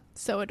it's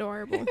so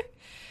adorable.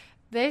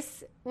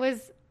 This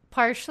was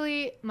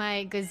partially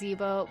my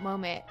gazebo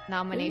moment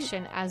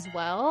nomination as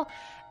well.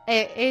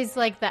 It is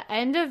like the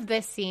end of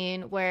this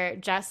scene where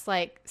Jess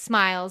like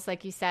smiles,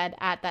 like you said,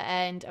 at the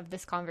end of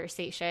this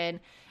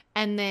conversation.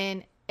 And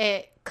then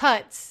it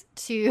cuts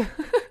to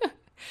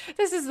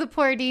This is the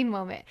poor Dean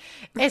moment.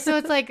 And so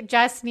it's like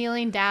Jess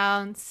kneeling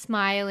down,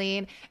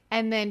 smiling,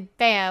 and then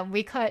bam,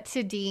 we cut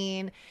to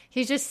Dean.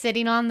 He's just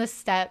sitting on the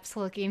steps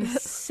looking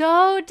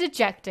so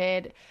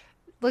dejected,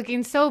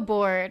 looking so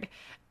bored.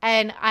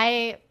 And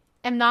I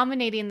am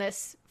nominating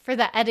this for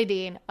the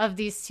editing of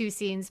these two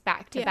scenes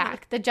back to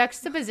back. The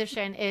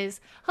juxtaposition is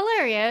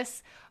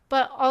hilarious,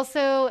 but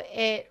also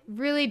it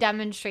really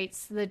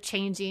demonstrates the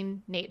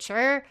changing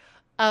nature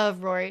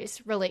of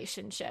Rory's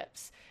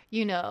relationships.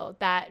 You know,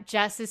 that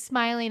Jess is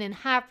smiling and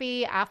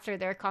happy after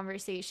their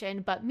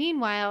conversation, but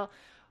meanwhile,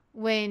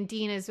 when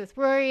Dean is with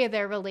Rory,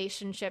 their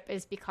relationship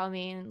is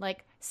becoming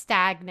like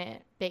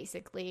stagnant,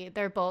 basically.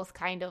 They're both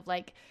kind of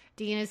like,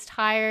 Dean is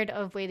tired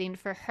of waiting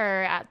for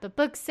her at the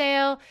book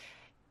sale.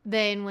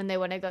 Then when they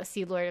want to go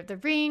see Lord of the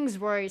Rings,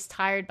 Rory's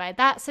tired by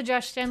that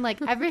suggestion. Like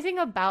everything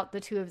about the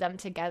two of them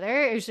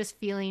together is just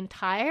feeling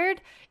tired,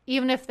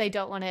 even if they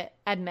don't want to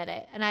admit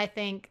it. And I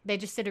think they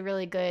just did a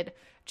really good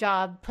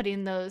job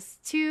putting those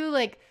two,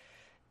 like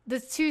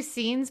the two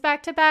scenes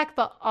back to back,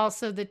 but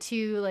also the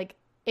two like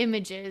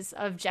images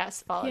of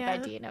Jess followed by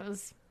Dean. It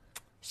was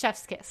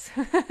chef's kiss.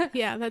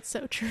 Yeah, that's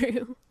so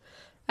true.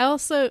 I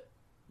also,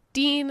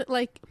 Dean,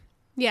 like,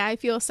 yeah, I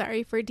feel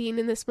sorry for Dean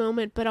in this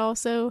moment, but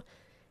also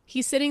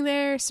he's sitting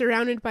there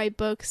surrounded by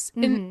books.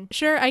 And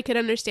sure, I could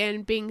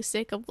understand being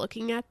sick of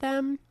looking at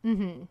them,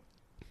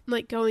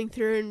 like going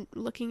through and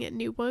looking at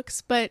new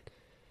books, but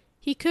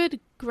he could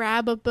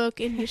grab a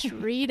book and just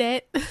read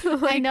it.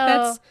 Like, I know.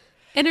 That's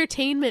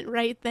entertainment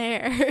right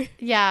there.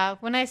 Yeah.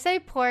 When I say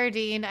poor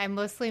Dean, I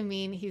mostly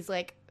mean he's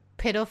like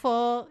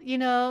pitiful, you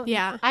know?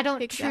 Yeah. I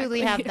don't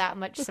truly have that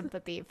much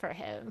sympathy for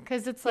him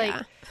because it's like,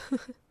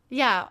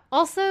 yeah.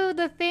 Also,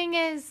 the thing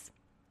is,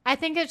 I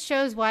think it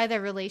shows why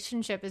their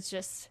relationship is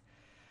just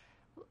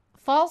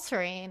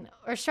faltering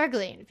or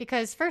struggling.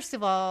 Because first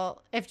of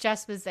all, if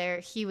Jess was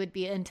there, he would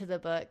be into the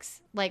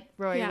books like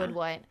Rory would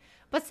want.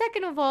 But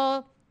second of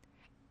all,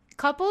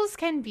 couples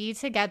can be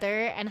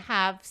together and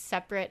have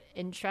separate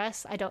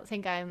interests. I don't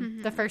think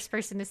I'm the first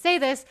person to say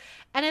this.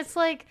 And it's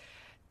like,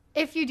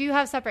 if you do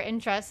have separate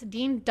interests,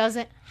 Dean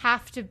doesn't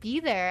have to be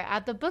there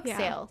at the book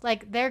sale.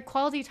 Like their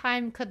quality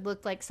time could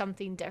look like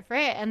something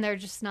different, and they're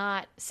just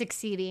not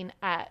succeeding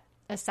at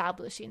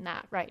establishing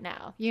that right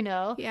now, you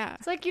know? Yeah.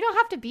 It's like, you don't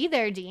have to be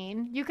there,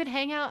 Dean. You could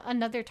hang out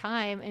another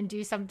time and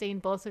do something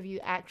both of you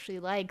actually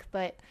like,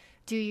 but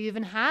do you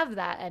even have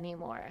that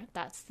anymore?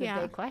 That's the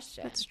big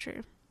question. That's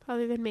true.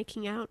 Other than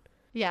making out.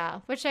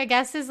 Yeah, which I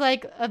guess is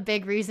like a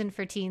big reason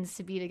for teens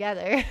to be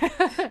together.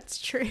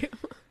 That's true.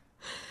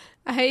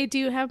 I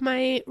do have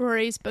my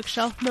Rory's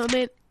bookshelf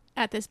moment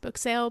at this book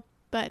sale,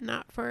 but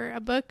not for a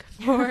book,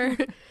 for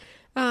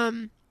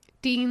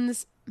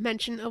Dean's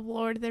mention of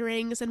Lord of the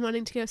Rings and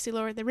wanting to go see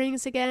Lord of the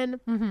Rings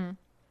again.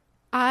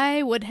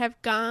 I would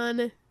have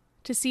gone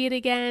to see it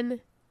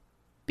again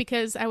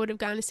because I would have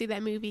gone to see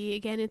that movie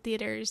again in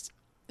theaters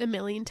a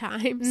million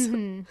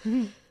times.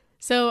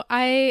 So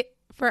I,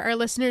 for our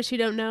listeners who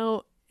don't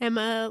know, am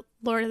a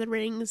Lord of the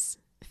Rings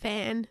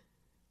fan,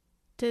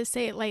 to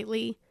say it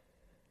lightly.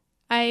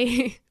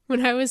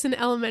 When I was in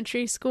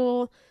elementary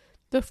school,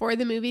 before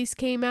the movies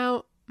came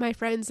out, my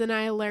friends and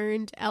I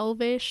learned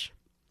Elvish.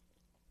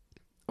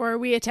 Or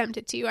we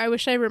attempted to. I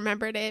wish I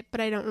remembered it,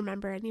 but I don't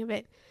remember any of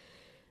it.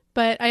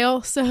 But I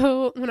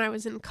also, when I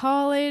was in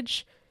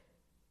college,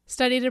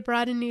 studied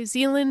abroad in New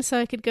Zealand so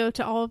I could go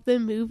to all of the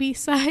movie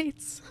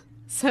sites.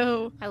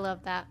 So I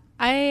love that.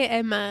 I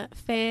am a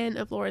fan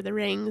of Lord of the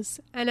Rings,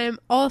 and I'm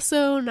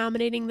also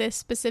nominating this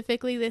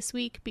specifically this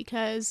week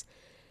because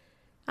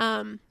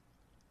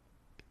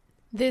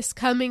this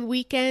coming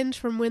weekend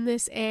from when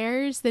this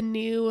airs, the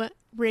new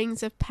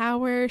Rings of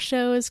Power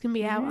show is going to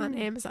be out on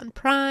Amazon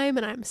Prime,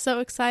 and I'm so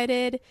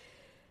excited.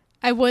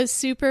 I was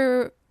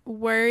super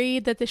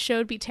worried that the show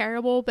would be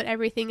terrible, but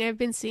everything I've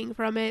been seeing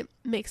from it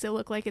makes it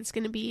look like it's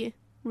going to be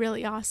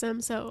really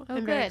awesome, so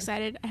I'm very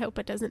excited. I hope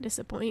it doesn't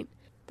disappoint.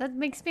 That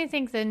makes me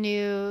think the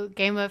new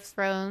Game of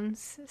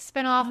Thrones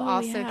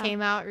spinoff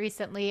came out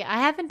recently. I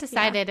haven't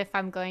decided if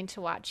I'm going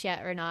to watch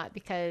yet or not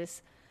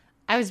because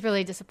I was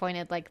really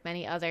disappointed, like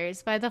many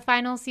others, by the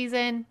final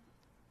season.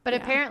 But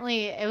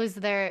apparently it was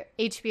their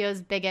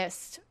HBO's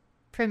biggest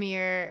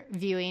premiere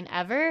viewing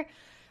ever,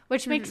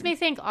 which makes me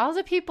think all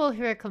the people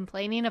who are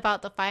complaining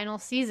about the final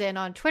season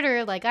on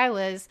Twitter, like I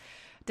was,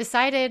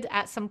 decided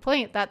at some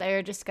point that they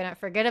were just going to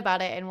forget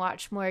about it and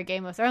watch more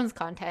Game of Thrones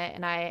content.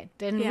 And I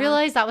didn't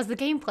realize that was the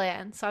game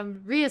plan. So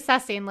I'm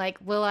reassessing, like,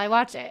 will I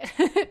watch it?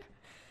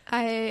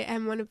 I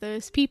am one of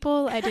those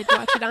people. I did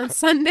watch it on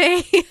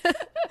Sunday.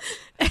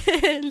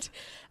 And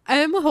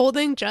I'm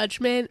holding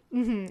judgment.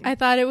 I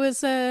thought it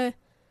was a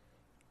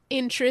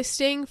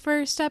interesting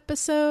first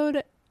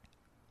episode.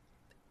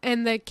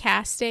 And the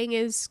casting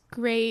is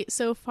great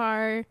so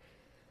far.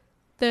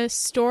 The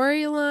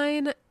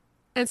storyline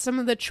and some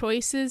of the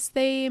choices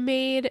they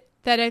made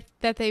that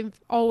they've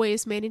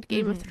always made in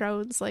Game of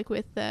Thrones, like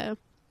with the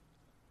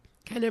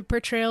kind of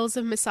portrayals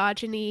of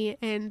misogyny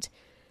and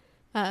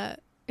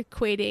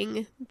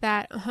equating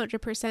that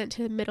 100%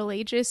 to the Middle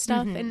Ages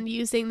stuff and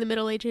using the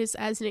Middle Ages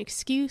as an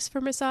excuse for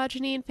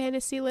misogyny in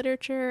fantasy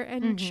literature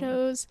and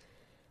shows,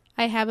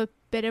 I have a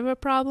bit of a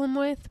problem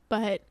with,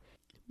 but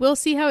we'll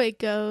see how it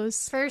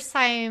goes. First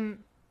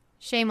time,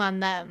 shame on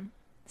them.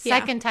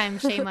 Second time,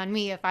 shame on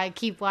me if I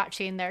keep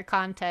watching their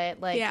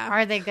content. Like,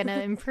 are they going to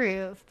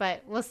improve?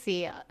 But we'll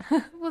see.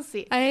 We'll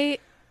see.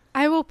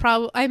 I will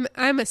probably,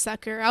 I'm a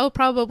sucker. I'll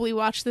probably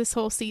watch this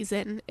whole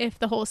season. If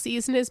the whole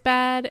season is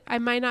bad, I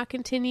might not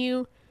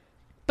continue,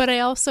 but I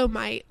also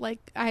might.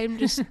 Like, I'm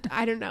just,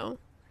 I don't know,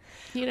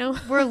 you know?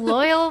 We're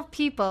loyal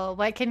people.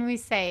 What can we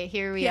say?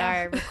 Here we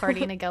are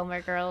recording a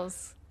Gilmore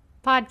Girls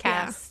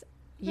podcast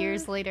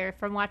years later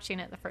from watching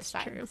it the first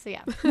time. True. So,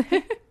 yeah.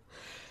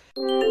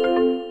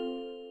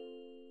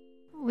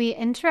 We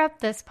interrupt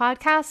this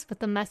podcast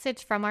with a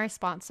message from our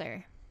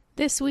sponsor.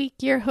 This week,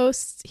 your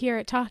hosts here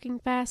at Talking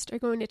Fast are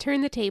going to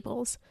turn the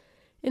tables.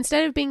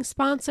 Instead of being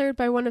sponsored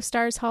by one of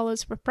Stars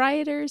Hollow's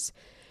proprietors,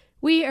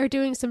 we are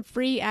doing some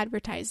free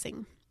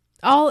advertising,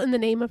 all in the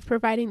name of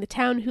providing the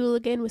town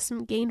hooligan with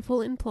some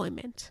gainful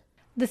employment.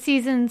 The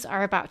seasons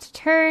are about to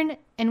turn,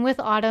 and with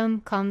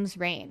autumn comes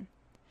rain.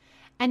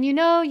 And you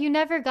know you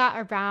never got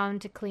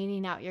around to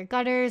cleaning out your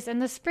gutters in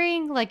the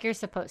spring like you're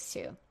supposed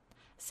to.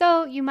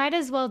 So you might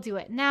as well do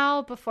it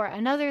now before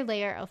another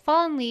layer of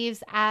fallen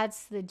leaves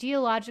adds to the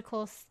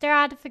geological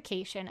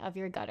stratification of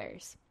your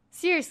gutters.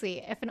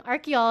 Seriously, if an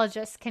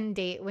archaeologist can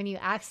date when you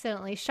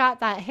accidentally shot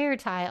that hair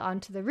tie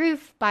onto the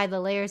roof by the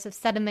layers of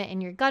sediment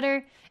in your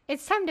gutter,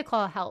 it's time to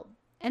call help.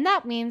 And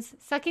that means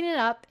sucking it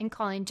up and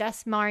calling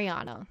Jess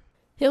Mariano.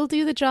 He'll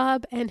do the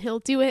job, and he'll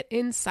do it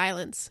in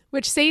silence,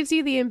 which saves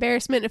you the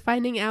embarrassment of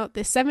finding out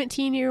this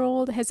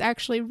 17-year-old has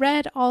actually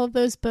read all of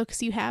those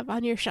books you have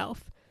on your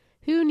shelf.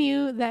 Who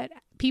knew that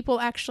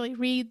people actually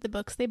read the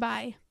books they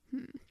buy?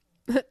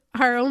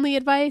 Our only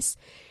advice?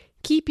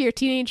 Keep your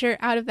teenager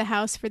out of the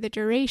house for the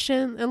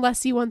duration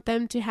unless you want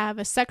them to have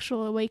a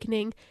sexual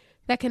awakening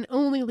that can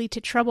only lead to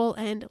trouble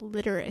and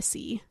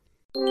literacy.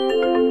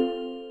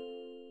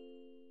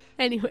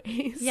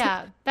 Anyways.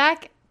 Yeah,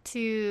 back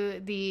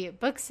to the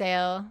book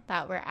sale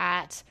that we're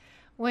at.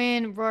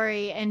 When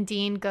Rory and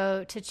Dean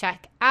go to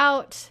check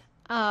out,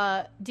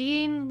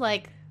 Dean,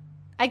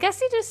 I guess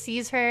he just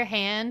sees her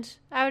hand,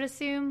 I would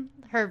assume,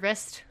 her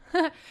wrist.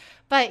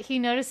 But he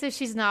notices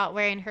she's not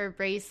wearing her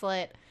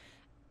bracelet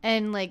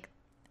and,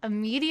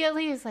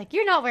 immediately is like,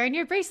 "You're not wearing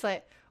your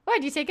bracelet.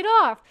 Why'd you take it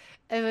off?"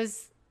 It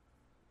was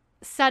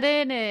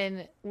sudden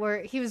and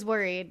he was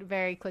worried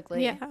very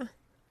quickly. Yeah.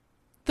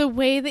 The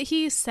way that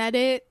he said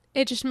it,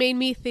 it just made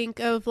me think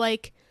of,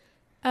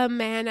 a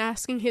man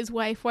asking his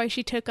wife why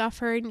she took off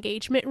her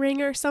engagement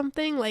ring or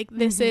something.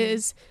 This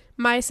is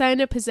my sign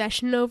of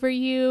possession over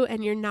you,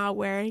 and you're not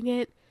wearing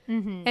it.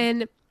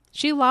 And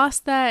she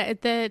lost that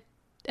at the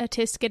A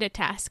Tisket a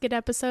Tasket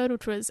episode,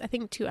 which was, I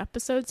think, 2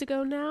 episodes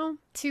ago now.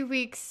 2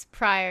 weeks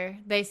prior,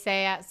 they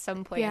say at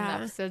some point in the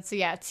episode. So,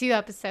 yeah, 2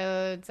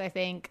 episodes, I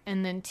think,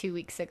 and then 2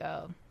 weeks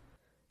ago.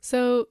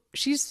 So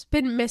she's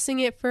been missing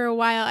it for a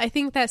while. I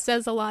think that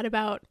says a lot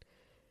about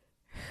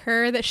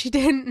her that she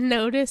didn't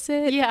notice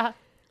it. Yeah.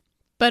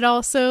 But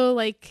also,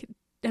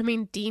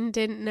 Dean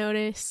didn't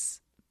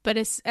notice. But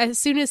as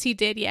soon as he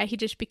did, he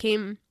just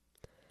became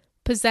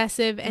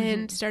possessive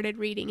and started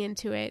reading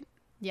into it.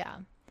 Yeah.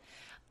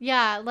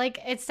 Yeah,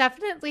 it's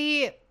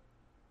definitely,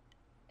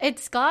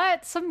 it's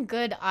got some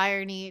good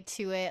irony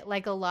to it,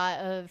 a lot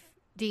of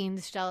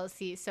Dean's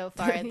jealousy so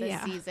far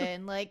this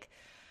season.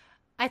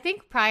 I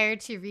think prior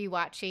to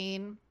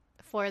rewatching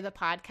for the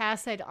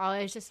podcast, I'd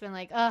always just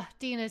been "Oh,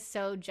 Dean is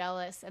so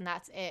jealous," and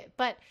that's it.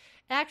 But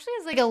it actually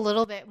is a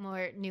little bit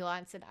more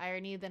nuance and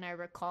irony than I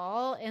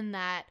recall, in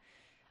that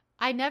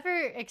I never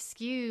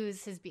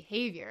excuse his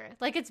behavior.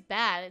 It's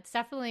bad. It's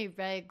definitely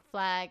red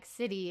flag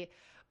city.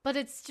 But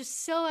it's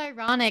just so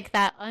ironic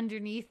that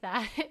underneath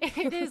that,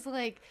 it is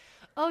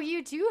oh,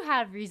 you do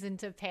have reason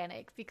to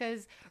panic,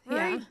 because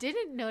Rory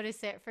didn't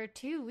notice it for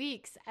 2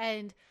 weeks.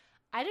 And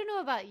I don't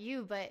know about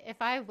you, but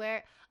I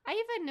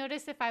even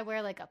notice if I wear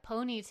a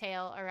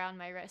ponytail around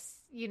my wrists,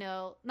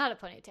 not a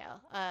ponytail,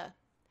 a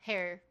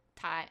hair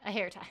tie.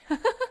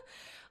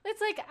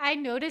 It's I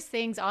notice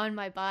things on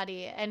my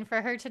body, and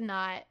for her to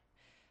not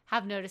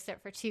have noticed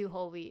it for 2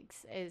 whole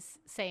weeks is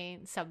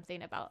saying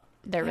something about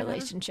their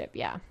relationship.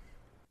 Yeah.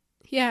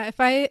 Yeah,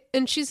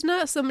 and she's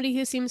not somebody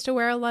who seems to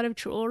wear a lot of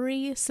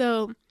jewelry,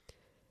 so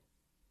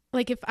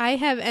if I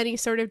have any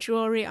sort of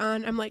jewelry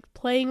on, I'm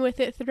playing with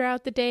it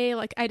throughout the day.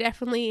 I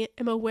definitely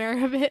am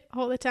aware of it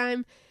all the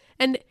time.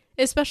 And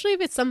especially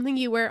if it's something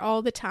you wear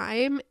all the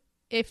time,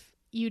 if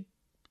you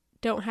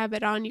don't have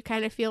it on, you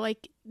kind of feel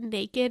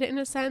naked in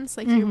a sense,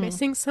 you're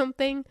missing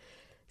something.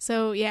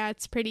 So yeah,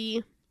 it's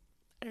pretty,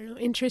 I don't know,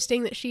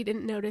 interesting that she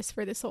didn't notice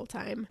for this whole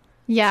time.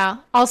 Yeah.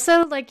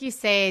 Also, like you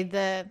say,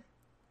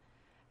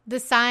 the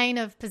sign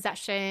of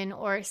possession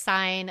or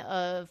sign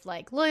of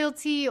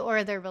loyalty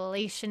or their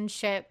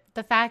relationship,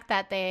 the fact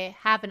that they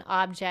have an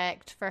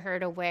object for her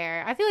to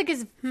wear, I feel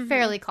is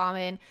fairly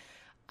common.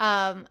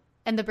 And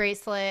the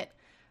bracelet,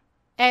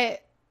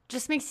 it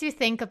just makes you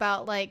think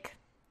about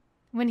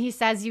when he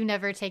says you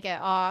never take it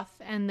off,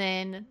 and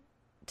then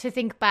to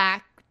think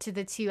back to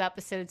the 2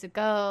 episodes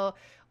ago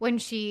when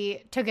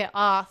she took it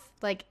off,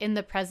 like in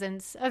the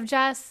presence of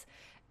Jess,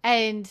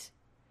 and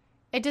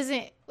it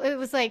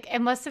was like, it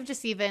must have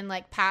just even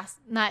like passed,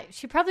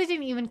 she probably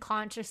didn't even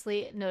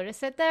consciously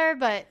notice it there,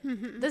 but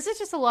this is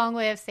just a long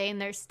way of saying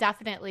there's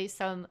definitely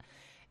some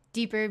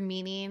deeper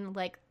meaning,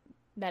 like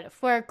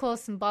metaphorical,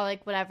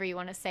 symbolic, whatever you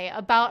want to say,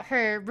 about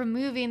her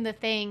removing the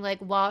thing like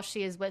while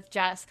she is with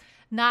Jess,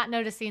 not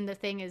noticing the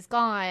thing is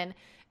gone,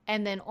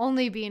 and then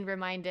only being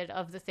reminded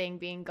of the thing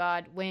being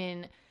God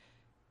when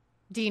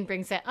Dean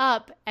brings it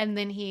up, and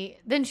then she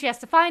has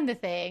to find the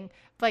thing.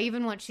 But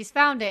even once she's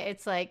found it,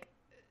 it's like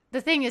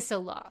the thing is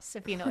still lost,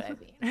 if you know what I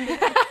mean.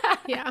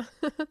 Yeah.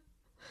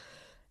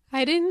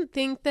 I didn't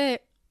think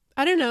that,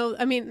 I don't know,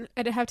 I mean,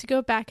 I'd have to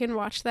go back and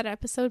watch that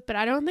episode, but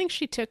I don't think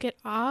she took it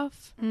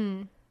off.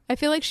 I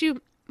feel like she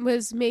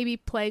was maybe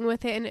playing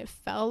with it and it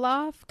fell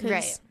off, because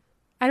Right.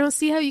 I don't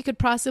see how you could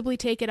possibly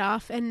take it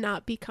off and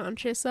not be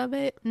conscious of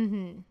it.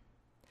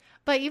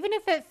 But even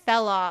if it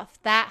fell off,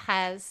 that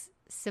has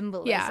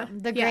symbolism. Yeah.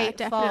 The Yeah, great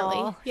definitely.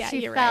 fall. Yeah,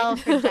 She you're fell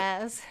right. for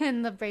Jess,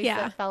 and the bracelet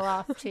Yeah. fell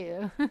off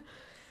too.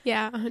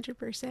 Yeah,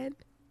 100%.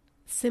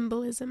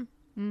 Symbolism.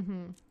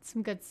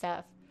 Some good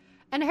stuff.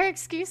 And her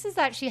excuse is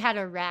that she had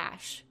a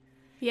rash,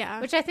 Yeah.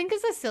 which I think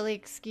is a silly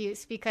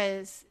excuse,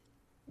 because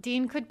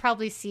Dean could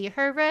probably see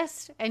her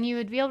wrist and you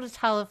would be able to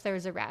tell if there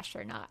was a rash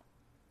or not.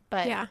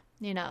 But, Yeah.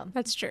 you know.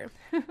 That's true.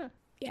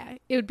 Yeah,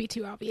 it would be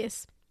too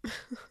obvious.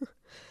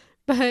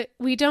 But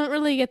we don't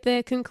really get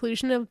the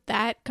conclusion of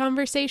that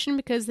conversation,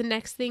 because the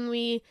next thing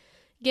we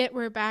get,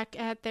 we're back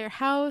at their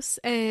house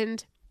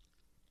and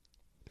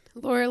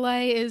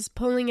Lorelai is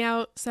pulling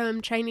out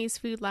some Chinese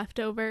food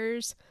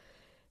leftovers,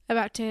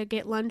 about to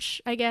get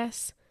lunch, I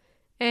guess,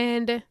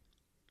 and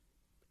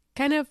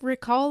kind of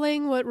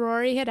recalling what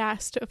Rory had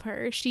asked of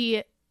her.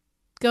 She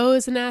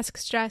goes and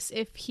asks Jess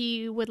if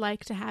he would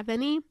like to have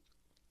any.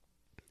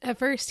 At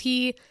first,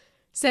 he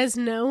says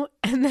no,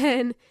 and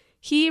then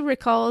he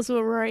recalls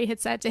what Rory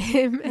had said to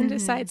him and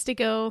decides to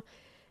go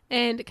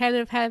and kind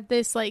of have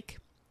this, like,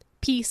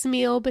 peace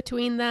meal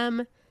between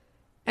them.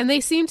 And they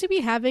seem to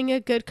be having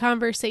a good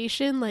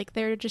conversation. Like,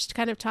 they're just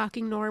kind of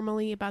talking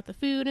normally about the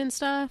food and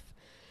stuff.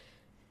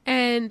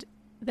 And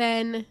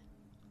then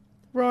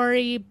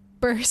Rory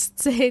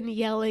bursts in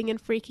yelling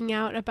and freaking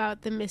out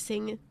about the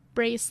missing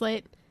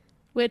bracelet,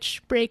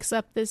 which breaks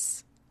up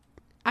this,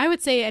 I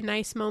would say, a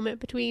nice moment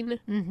between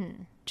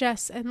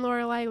Jess and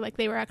Lorelai. Like,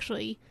 they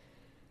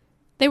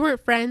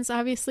weren't friends,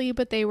 obviously,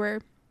 but they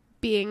were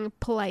being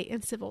polite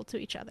and civil to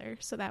each other.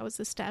 So that was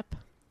a step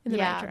in the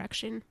right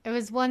direction. It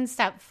was one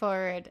step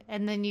forward,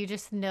 and then you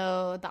just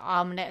know the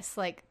ominous,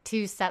 like,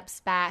 2 steps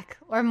back,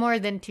 or more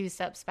than 2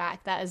 steps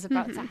back, that is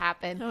about to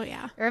happen. Oh,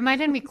 yeah. It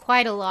reminded me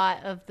quite a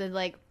lot of the,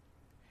 like,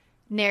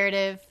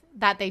 narrative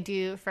that they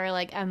do for,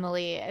 like,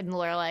 Emily and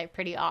Lorelai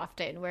pretty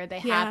often, where they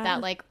have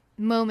that, like,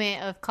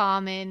 moment of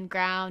common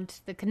ground,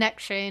 the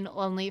connection,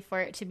 only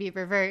for it to be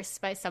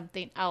reversed by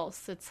something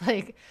else. It's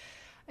like,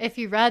 if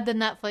you read the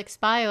Netflix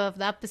bio of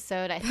the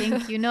episode, I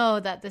think you know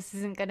that this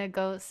isn't going to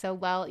go so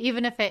well,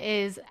 even if it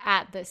is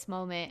at this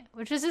moment,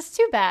 which is just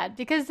too bad,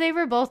 because they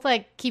were both,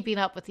 like, keeping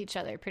up with each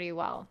other pretty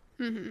well.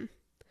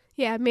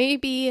 Yeah,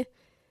 maybe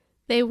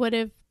they would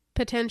have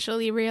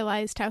potentially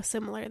realized how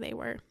similar they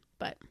were,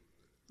 but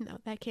no,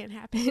 that can't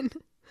happen.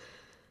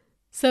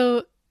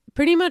 So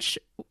pretty much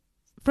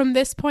from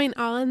this point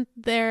on,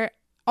 they're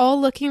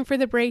all looking for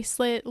the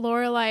bracelet.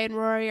 Lorelai and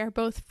Rory are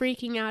both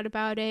freaking out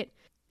about it.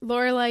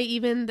 Lorelai,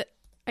 even,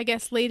 I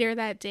guess later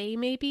that day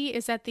maybe,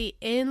 is at the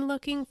inn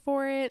looking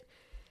for it.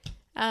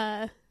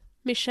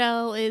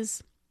 Michelle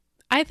is,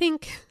 I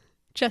think,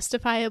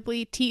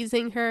 justifiably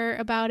teasing her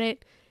about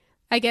it.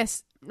 I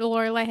guess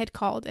Lorelai had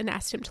called and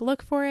asked him to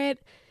look for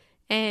it,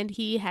 and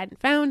he hadn't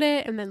found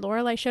it, and then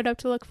Lorelai showed up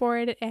to look for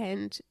it,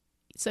 and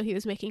so he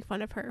was making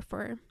fun of her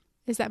for,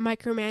 is that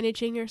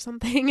micromanaging or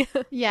something?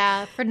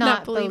 Yeah, for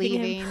not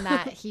believing believing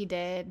that he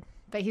did.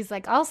 But he's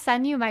like, I'll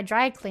send you my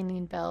dry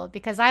cleaning bill,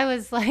 because I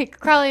was, like,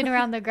 crawling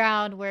around the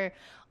ground where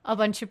a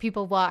bunch of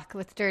people walk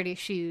with dirty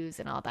shoes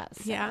and all that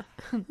stuff.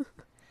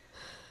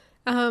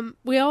 Yeah.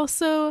 We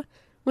also,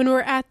 when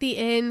we're at the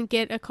inn,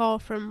 get a call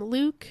from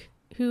Luke,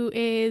 who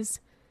is,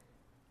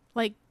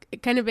 like,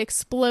 kind of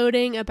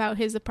exploding about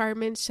his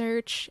apartment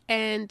search,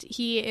 and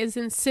he is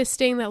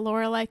insisting that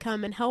Lorelai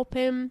come and help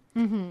him.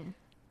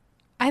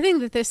 I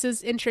think that this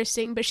is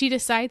interesting, but she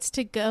decides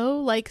to go.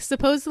 Like,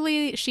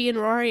 supposedly she and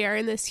Rory are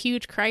in this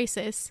huge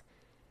crisis,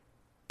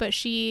 but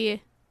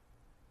she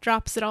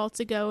drops it all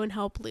to go and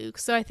help Luke.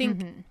 So I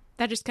think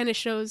that just kind of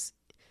shows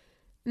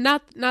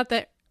not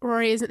that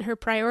Rory isn't her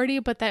priority,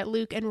 but that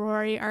Luke and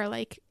Rory are,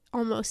 like,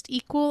 almost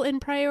equal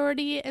in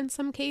priority in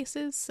some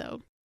cases.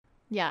 So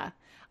yeah,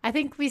 I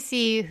think we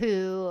see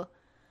who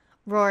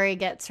Rory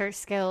gets her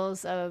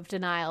skills of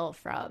denial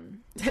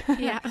from.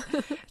 yeah,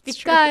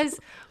 Because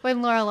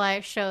when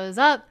Lorelai shows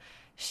up,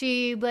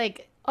 she,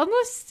 like,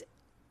 almost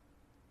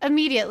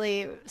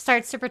immediately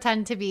starts to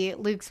pretend to be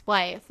Luke's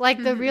wife.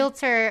 Like, the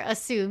realtor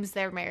assumes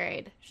they're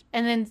married.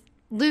 And then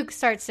Luke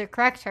starts to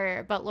correct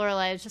her, but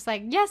Lorelai is just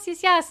like, yes,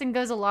 yes, yes, and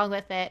goes along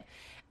with it.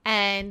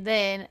 And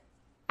then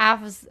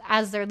as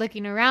they're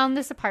looking around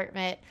this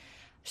apartment,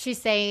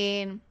 she's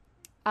saying,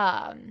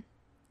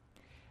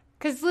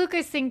 because Luke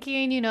is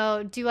thinking,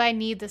 do I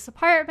need this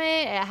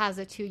apartment? It has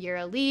a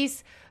 2-year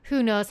lease.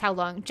 Who knows how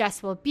long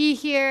Jess will be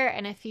here?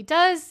 And if he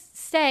does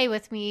stay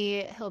with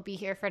me, he'll be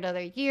here for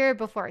another year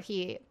before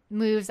he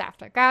moves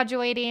after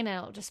graduating, and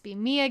it'll just be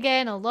me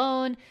again,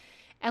 alone.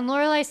 And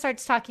Lorelai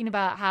starts talking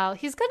about how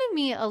he's going to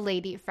meet a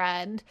lady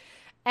friend.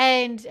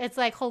 And it's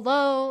like,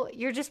 hello,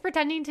 you're just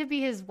pretending to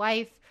be his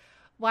wife.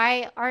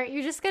 Why aren't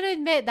you just going to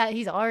admit that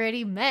he's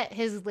already met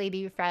his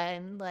lady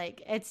friend?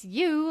 Like, it's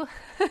you.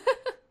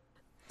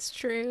 It's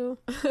true.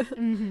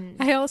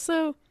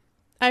 Mm-hmm.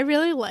 I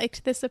really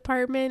liked this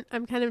apartment.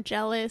 I'm kind of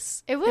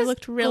jealous. It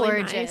looked really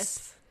gorgeous.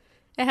 Nice.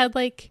 It had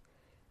like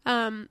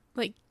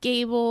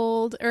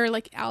gabled or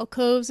like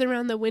alcoves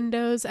around the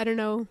windows. I don't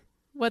know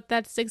what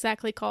that's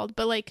exactly called,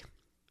 but like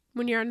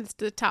when you're on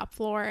the top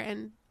floor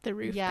and the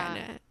roof kind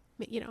of,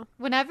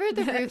 Whenever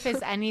the roof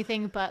is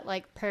anything but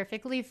like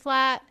perfectly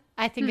flat,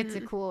 I think it's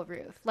a cool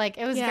roof. Like,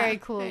 it was very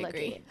cool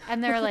looking.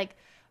 And there are like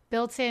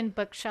built-in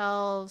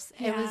bookshelves.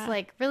 It was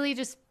like really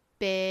just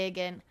big,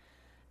 and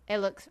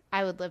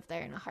I would live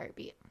there in a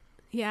heartbeat.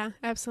 Yeah,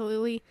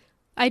 absolutely.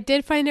 I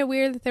did find it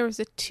weird that there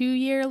was a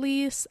 2-year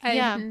lease.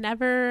 I've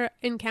never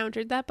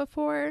encountered that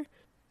before.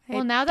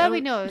 Well, now that we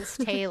know it was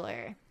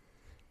Taylor.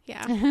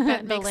 Yeah,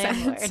 that the makes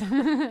landlord.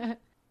 sense.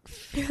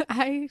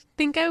 I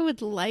think I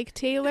would like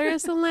Taylor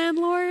as the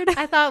landlord.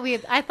 I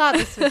thought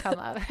this would come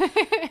up.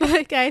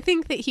 Like, I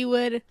think that he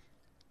would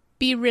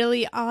be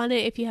really on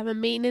it if you have a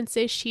maintenance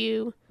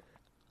issue.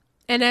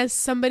 And as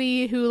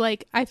somebody who,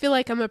 like, I feel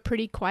like I'm a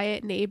pretty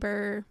quiet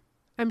neighbor.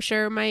 I'm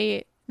sure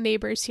my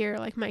neighbors here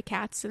like my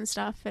cats and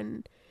stuff,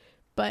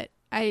 but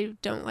I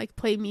don't like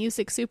play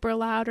music super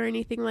loud or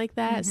anything like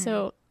that. Mm-hmm.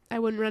 So I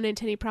wouldn't run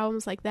into any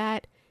problems like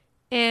that.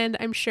 And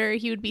I'm sure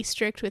he would be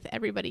strict with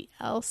everybody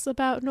else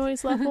about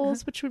noise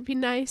levels, which would be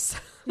nice.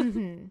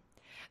 Mm-hmm.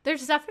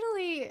 There's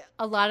definitely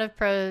a lot of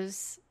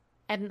pros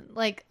and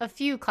like a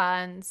few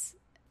cons.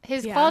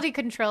 His quality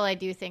control, I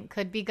do think,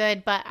 could be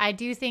good, but I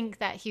do think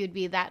that he would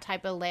be that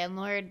type of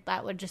landlord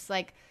that would just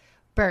like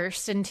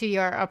burst into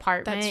your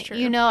apartment. That's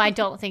true. I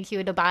don't think he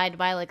would abide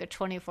by like a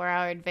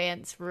 24-hour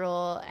advance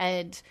rule.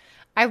 And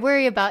I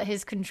worry about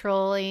his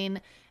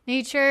controlling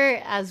nature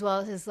as well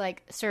as his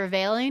like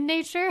surveilling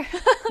nature.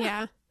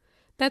 Yeah,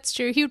 that's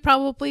true. He would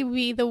probably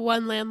be the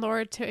one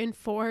landlord to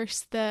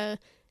enforce the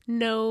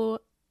no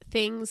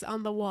things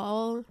on the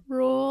wall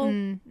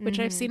rule, which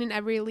I've seen in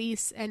every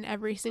lease and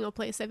every single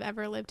place I've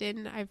ever lived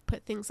in. I've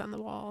put things on the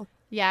wall.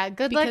 Yeah,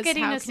 good luck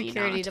getting a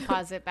security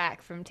deposit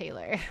back from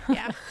Taylor.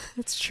 Yeah,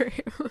 that's true.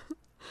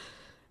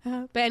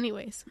 But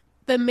anyways,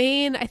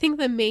 I think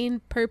the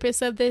main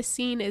purpose of this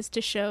scene is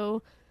to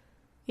show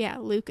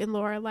Luke and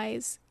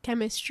Lorelai's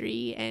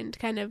chemistry and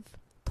kind of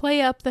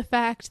play up the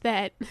fact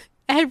that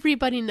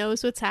everybody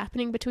knows what's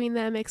happening between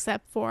them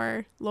except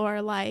for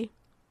Lorelai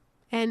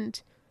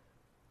and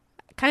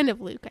kind of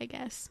Luke, I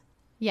guess.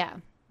 Yeah.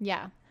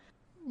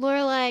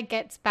 Lorelai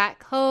gets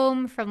back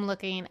home from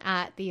looking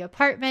at the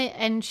apartment,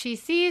 and she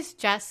sees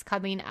Jess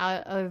coming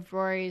out of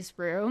Rory's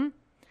room.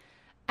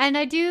 And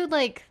I do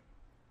like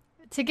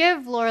to give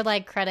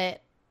Lorelai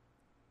credit.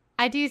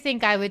 I do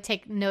think I would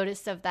take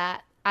notice of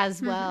that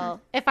as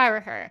well if I were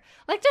her.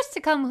 Like, just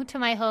to come to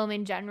my home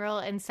in general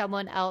and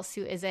someone else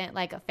who isn't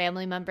like a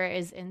family member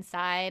is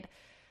inside,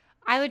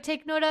 I would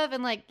take note of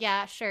and like,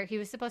 yeah, sure, he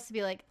was supposed to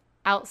be like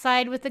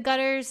outside with the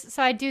gutters,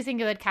 so I do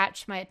think it would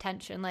catch my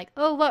attention. Like,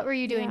 oh, what were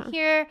you doing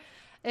here?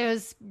 It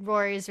was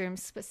Rory's room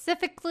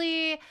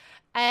specifically,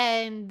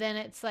 and then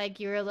it's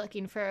like you were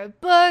looking for a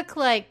book.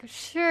 Like,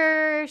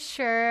 sure,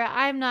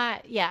 I'm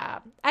not. Yeah,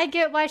 I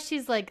get why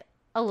she's like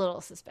a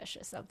little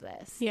suspicious of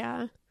this.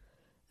 Yeah,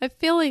 I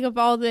feel like of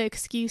all the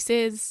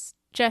excuses,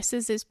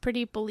 Jess's is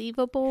pretty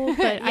believable,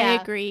 but I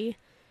agree,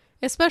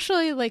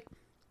 especially like,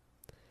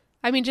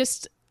 I mean,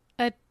 just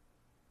a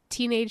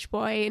teenage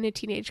boy in a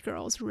teenage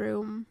girl's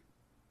room,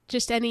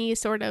 just any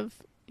sort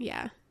of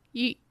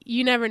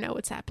you never know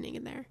what's happening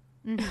in there.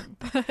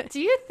 Do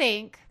you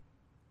think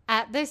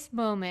at this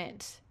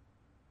moment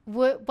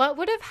what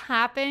would have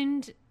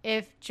happened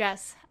if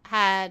Jess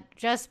had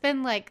just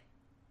been like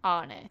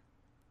honest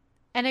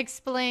and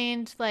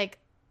explained, like,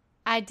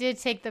 I did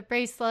take the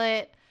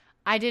bracelet,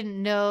 I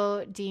didn't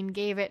know Dean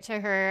gave it to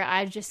her,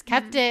 I just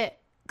kept it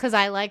because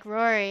I like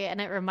Rory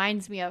and it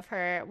reminds me of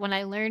her. When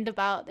I learned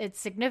about its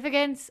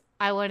significance,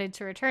 I wanted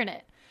to return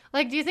it.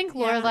 Like, do you think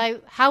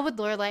how would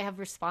Lorelai have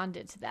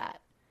responded to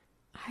that?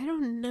 I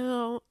don't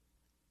know.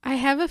 I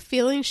have a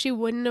feeling she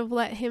wouldn't have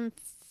let him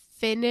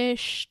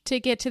finish to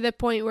get to the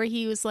point where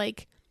he was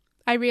like,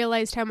 I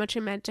realized how much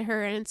it meant to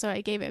her and so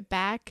I gave it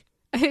back.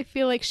 I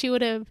feel like she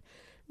would have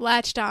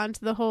latched on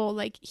to the whole,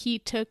 like, he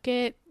took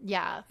it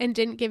and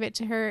didn't give it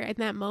to her in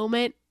that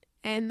moment.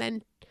 And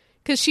then,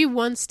 because she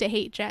wants to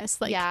hate Jess.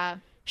 Like,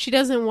 she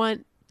doesn't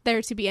want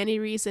there to be any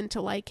reason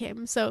to like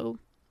him. So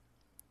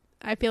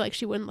I feel like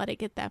she wouldn't let it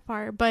get that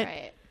far. But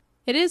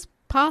it is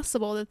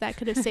possible that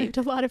could have saved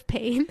a lot of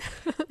pain.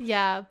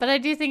 Yeah, but I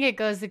do think it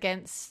goes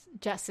against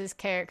Jess's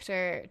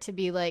character to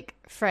be like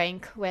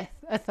frank with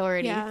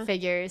authority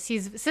figures.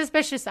 He's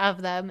suspicious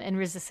of them and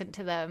resistant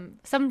to them,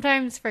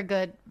 sometimes for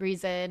good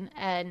reason.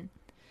 And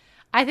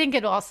I think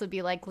it'd also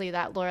be likely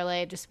that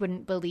Lorelai just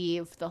wouldn't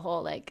believe the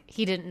whole like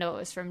he didn't know it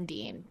was from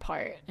Dean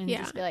part and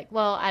just be like,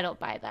 well, I don't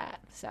buy that.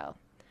 So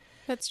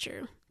that's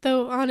true.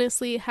 Though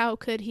honestly, how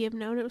could he have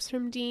known it was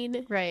from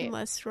Dean? Right.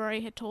 Unless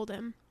Rory had told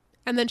him.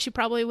 And then she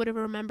probably would have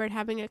remembered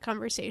having a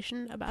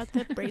conversation about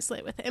the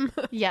bracelet with him.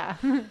 Yeah.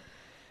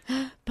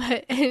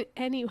 But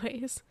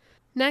anyways,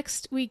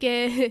 next we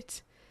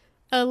get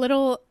a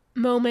little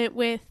moment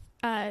with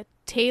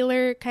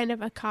Taylor kind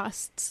of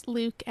accosts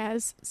Luke,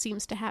 as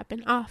seems to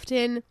happen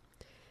often,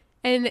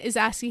 and is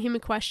asking him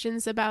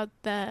questions about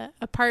the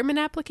apartment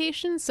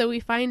application. So we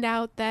find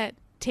out that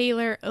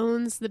Taylor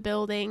owns the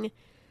building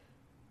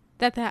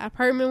that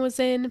apartment was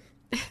in.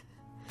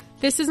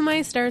 This is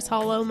my Stars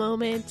Hollow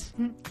moment.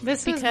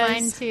 This was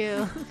mine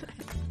too.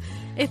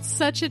 It's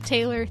such a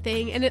Taylor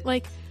thing. And it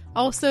like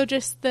also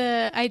just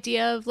the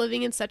idea of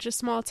living in such a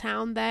small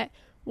town that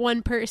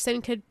one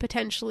person could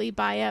potentially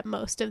buy up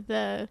most of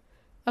the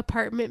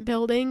apartment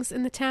buildings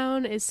in the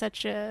town is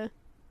such a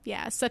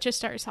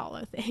Stars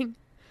Hollow thing.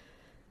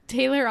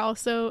 Taylor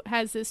also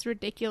has this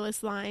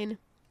ridiculous line.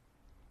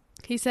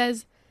 He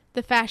says,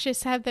 "The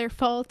fascists have their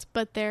fault,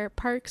 but their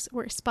parks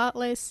were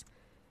spotless."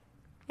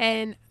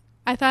 And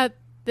I thought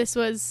this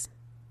was,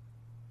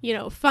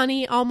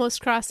 funny,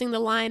 almost crossing the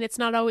line. It's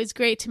not always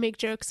great to make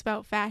jokes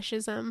about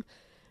fascism,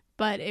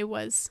 but it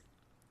was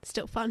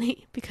still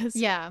funny because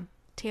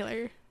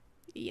Taylor,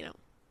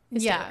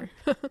 is Taylor.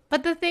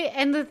 But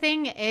the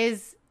thing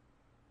is,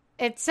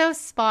 it's so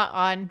spot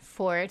on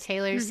for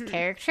Taylor's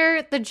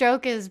character. The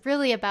joke is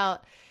really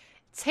about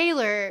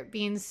Taylor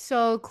being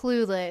so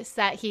clueless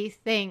that he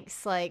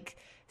thinks like,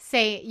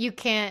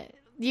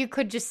 you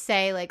could just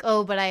say like,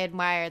 oh, but I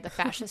admire the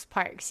fascist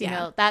parks, you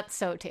know, that's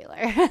so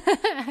Taylor.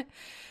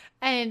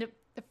 And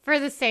for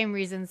the same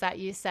reasons that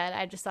you said,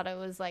 I just thought it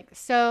was like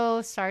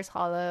so Stars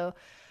Hollow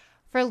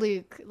for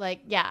Luke.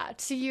 Like,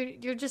 so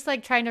you're just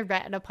like trying to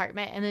rent an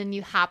apartment and then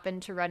you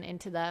happen to run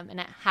into them and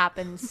it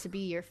happens to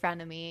be your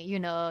frenemy,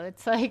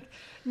 it's like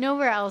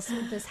nowhere else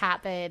would this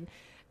happen.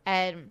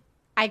 And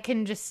I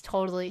can just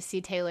totally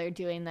see Taylor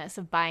doing this,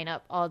 of buying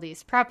up all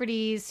these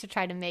properties to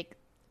try to make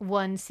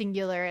one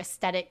singular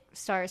aesthetic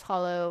Stars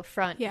Hollow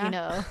front,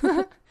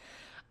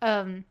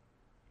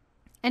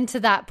 and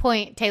to that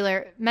point,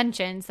 Taylor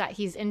mentions that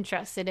he's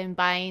interested in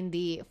buying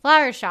the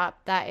flower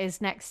shop that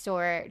is next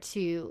door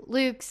to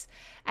Luke's,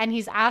 and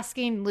he's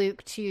asking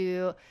Luke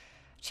to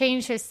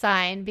change his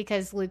sign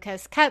because Luke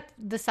has kept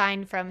the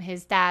sign from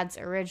his dad's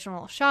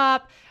original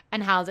shop,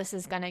 and how this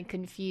is going to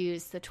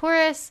confuse the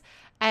tourists.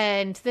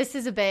 And this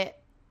is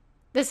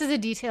a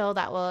detail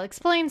that will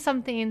explain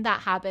something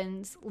that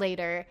happens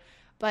later.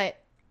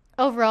 But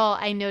overall,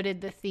 I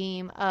noted the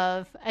theme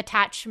of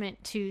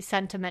attachment to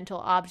sentimental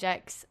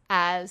objects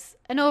as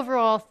an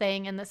overall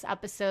thing in this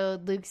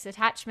episode. Luke's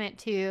attachment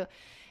to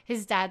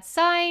his dad's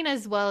sign,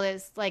 as well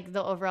as like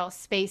the overall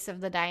space of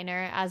the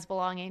diner as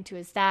belonging to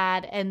his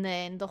dad, and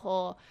then the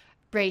whole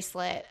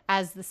bracelet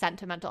as the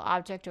sentimental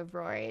object of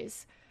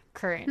Rory's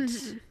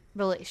current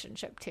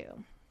relationship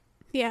too.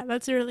 Yeah,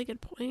 that's a really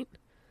good point.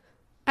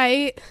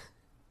 I,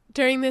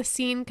 during this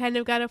scene, kind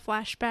of got a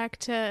flashback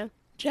to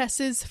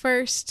Jess's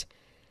first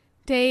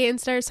day in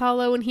Stars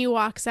Hollow when he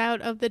walks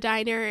out of the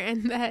diner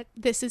and that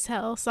 "This Is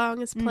Hell"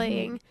 song is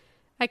playing.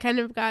 I kind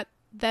of got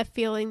the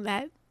feeling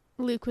that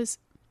Luke was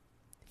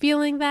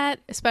feeling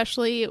that,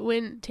 especially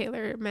when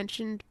Taylor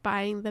mentioned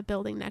buying the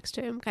building next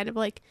to him, kind of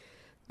like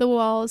the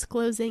walls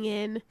closing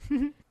in.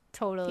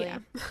 Totally.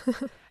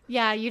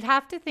 Yeah, you'd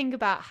have to think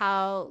about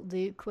how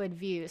Luke would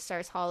view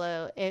Stars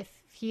Hollow if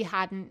he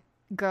hadn't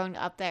grown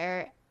up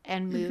there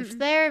and moved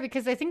there,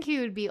 because I think he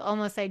would be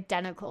almost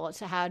identical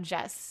to how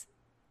Jess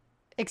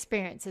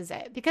experiences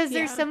it, because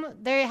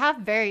they have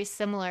very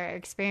similar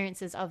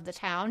experiences of the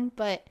town,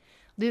 but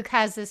Luke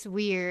has this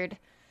weird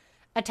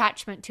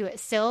attachment to it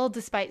still,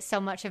 despite so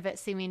much of it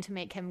seeming to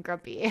make him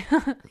grumpy.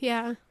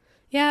 Yeah,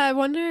 I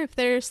wonder if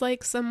there's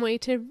like some way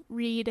to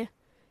read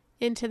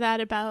into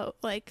that about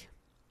like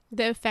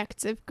the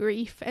effects of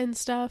grief and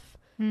stuff.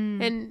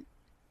 And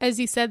as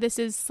you said, this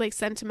is like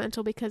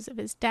sentimental because of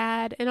his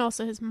dad and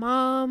also his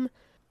mom.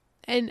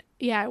 And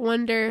I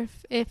wonder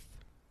if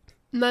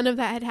none of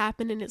that had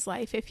happened in his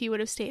life, if he would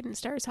have stayed in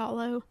Stars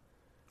Hollow.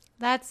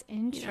 That's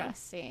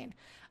interesting.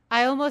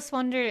 I almost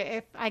wonder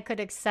if I could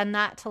extend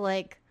that to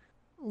like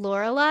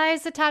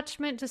Lorelai's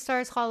attachment to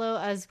Stars Hollow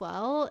as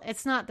well.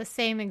 It's not the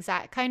same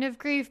exact kind of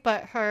grief,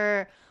 but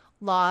her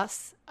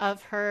loss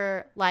of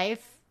her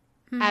life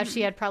as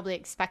she had probably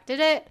expected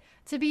it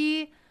to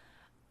be,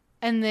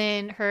 and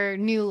then her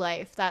new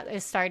life that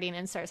is starting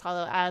in Stars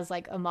Hollow as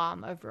like a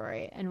mom of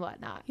Rory and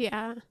whatnot.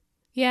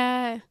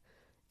 Yeah.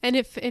 And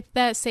if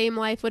that same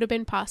life would have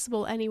been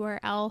possible anywhere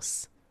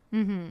else.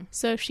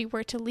 So if she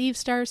were to leave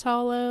Stars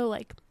Hollow,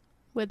 like,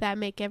 would that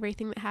make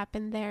everything that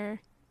happened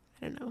there?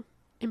 I don't know.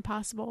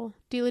 impossible,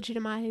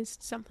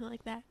 delegitimized, something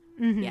like that.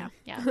 Mm-hmm. Yeah.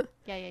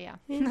 Yeah.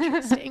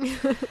 Interesting.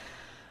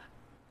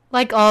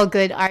 Like all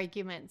good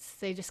arguments,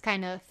 they just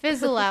kind of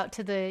fizzle out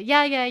to the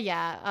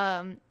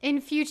yeah.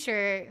 In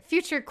future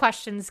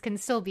questions can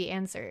still be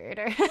answered.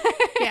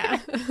 Yeah.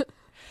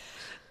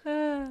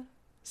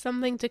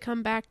 Something to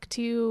come back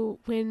to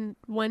when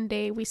one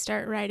day we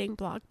start writing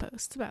blog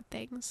posts about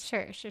things.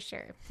 Sure.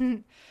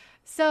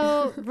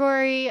 So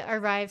Rory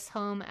arrives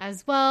home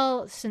as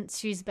well, since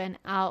she's been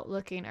out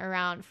looking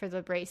around for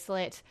the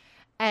bracelet,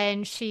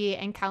 and she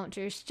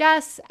encounters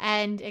Jess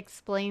and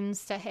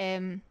explains to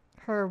him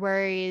her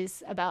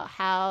worries about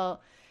how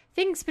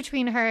things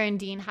between her and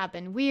Dean have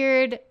been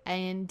weird,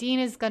 and Dean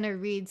is going to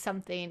read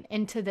something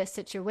into this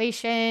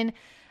situation.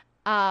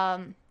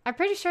 I'm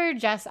pretty sure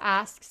Jess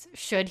asks,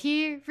 should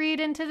he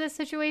read into this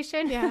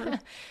situation? Yeah.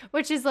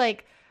 Which is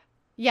like,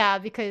 yeah,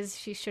 because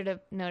she should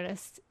have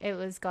noticed it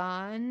was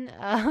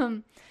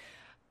gone.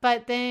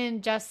 But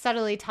then Jess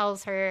subtly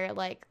tells her,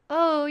 like,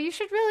 oh, you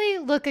should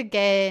really look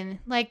again.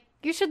 Like,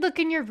 you should look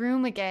in your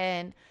room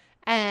again.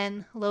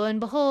 And lo and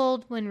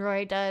behold, when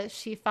Rory does,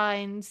 she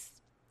finds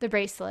the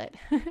bracelet.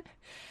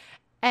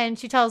 And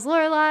she tells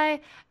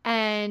Lorelai,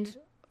 and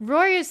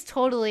Rory is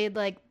totally,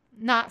 like,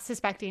 not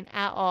suspecting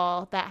at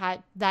all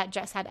that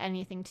Jess had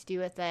anything to do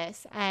with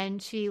this.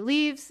 And she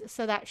leaves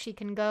so that she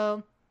can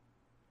go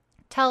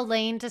tell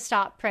Lane to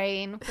stop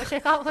praying, which I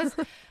thought was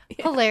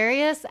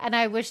hilarious. And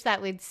I wish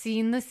that we'd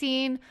seen the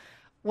scene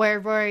where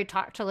Rory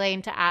talked to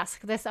Lane to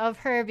ask this of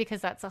her,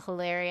 because that's a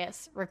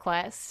hilarious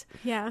request.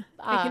 Yeah,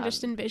 I can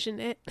just envision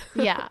it.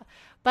 Yeah.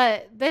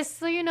 But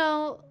this,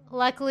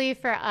 luckily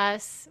for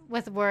us,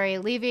 with Rory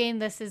leaving,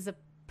 this is a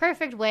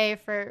perfect way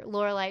for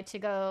Lorelai to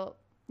go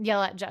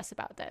yell at Jess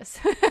about this.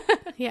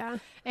 Yeah.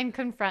 And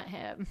confront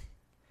him.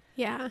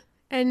 Yeah.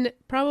 And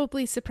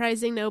probably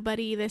surprising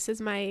nobody, this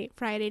is my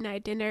Friday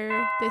night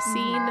dinner, this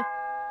scene.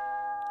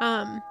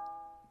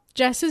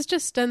 Jess has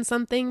just done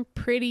something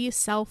pretty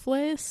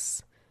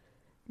selfless.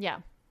 Yeah.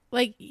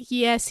 Like,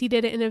 yes, he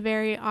did it in a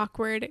very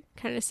awkward,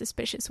 kind of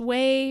suspicious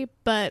way,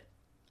 but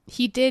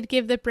he did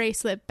give the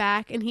bracelet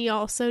back, and he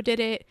also did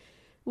it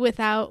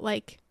without,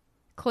 like,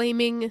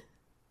 claiming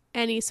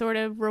any sort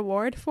of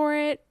reward for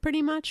it,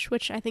 pretty much,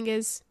 which I think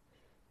is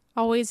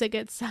always a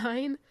good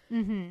sign.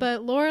 Mm-hmm.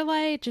 But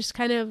Lorelai just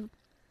kind of,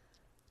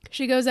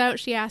 she goes out,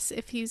 she asks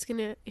if he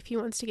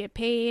wants to get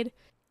paid.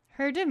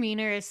 Her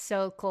demeanor is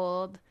so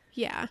cold.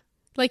 Yeah.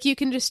 Like, you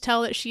can just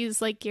tell that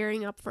she's, like,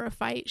 gearing up for a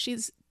fight.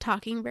 She's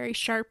talking very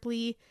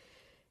sharply,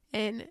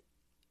 and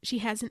she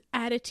has an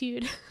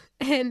attitude.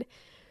 And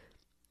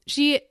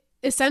she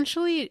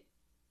essentially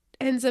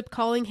ends up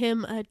calling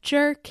him a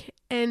jerk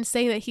and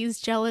saying that he's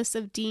jealous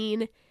of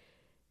Dean.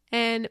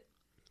 And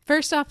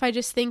first off, I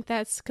just think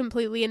that's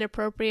completely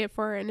inappropriate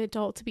for an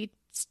adult to be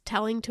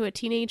telling to a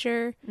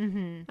teenager.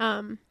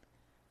 Mm-hmm.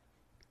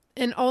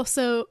 And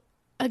also,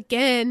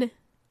 again,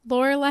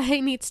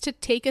 Lorelai needs to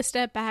take a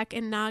step back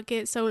and not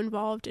get so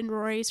involved in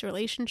Rory's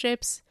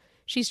relationships.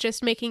 She's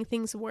just making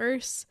things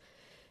worse.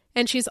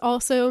 And she's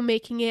also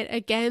making it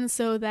again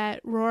so that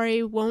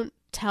Rory won't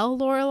tell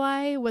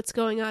Lorelai what's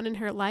going on in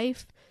her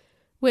life,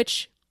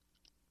 which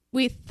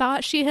we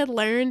thought she had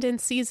learned in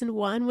season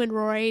 1 when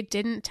Rory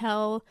didn't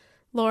tell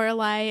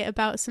Lorelai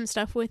about some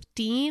stuff with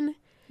Dean.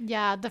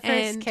 Yeah, the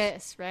first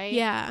kiss, right?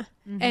 Yeah.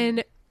 Mm-hmm.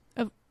 And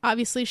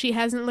obviously she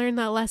hasn't learned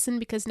that lesson,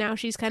 because now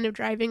she's kind of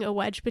driving a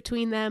wedge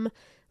between them.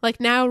 Like,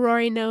 now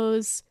Rory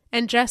knows,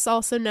 and Jess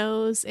also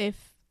knows,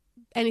 if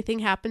anything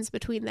happens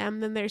between them,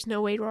 then there's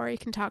no way Rory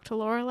can talk to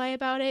Lorelai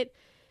about it,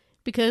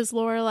 because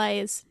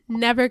Lorelai is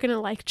never going to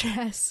like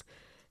Jess.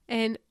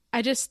 And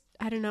I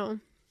don't know.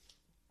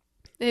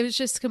 It was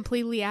just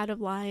completely out of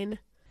line.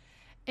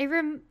 It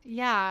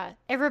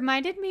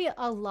reminded me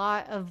a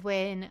lot of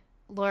when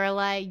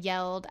Lorelai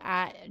yelled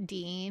at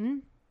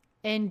Dean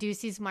in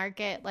Ducey's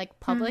Market, like,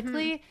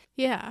 publicly. Mm-hmm.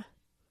 Yeah.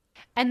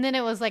 And then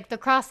it was like the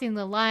crossing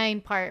the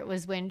line part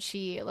was when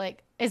she,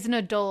 like, is an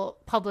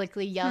adult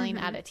publicly yelling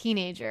Mm-hmm. at a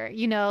teenager,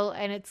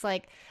 and it's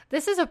like,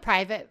 this is a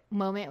private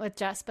moment with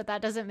Jess, but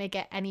that doesn't make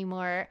it any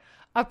more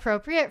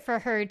appropriate for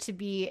her to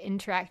be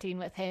interacting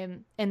with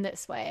him in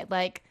this way.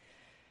 Like,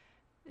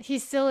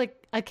 he's still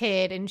a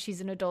kid and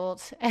she's an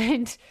adult,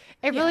 and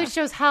it really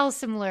shows how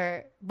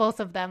similar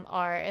both of them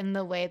are in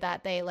the way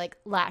that they, like,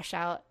 lash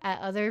out at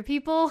other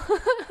people.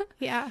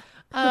 Yeah.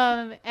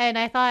 And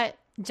I thought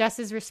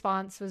Jess's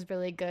response was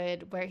really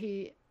good, where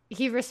he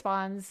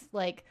responds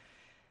like,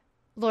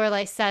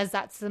 Lorelai says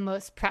that's the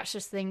most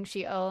precious thing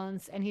she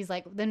owns, and he's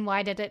like, then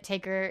why did it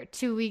take her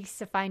 2 weeks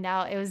to find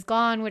out it was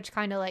gone, which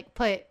kind of, like,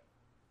 put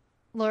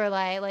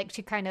Lorelai, like,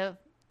 she kind of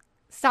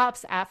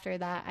stops after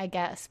that, I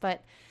guess.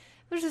 But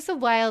it was just a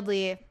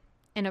wildly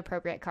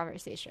inappropriate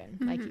conversation,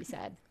 like you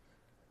said.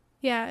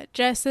 Yeah,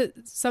 Jess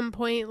at some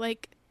point,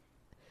 like,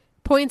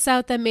 points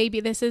out that maybe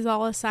this is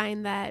all a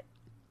sign that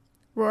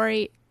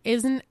Rory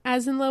isn't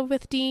as in love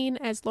with Dean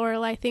as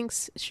Lorelai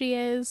thinks she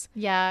is.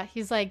 Yeah,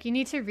 he's like, you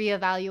need to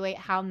reevaluate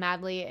how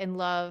madly in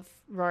love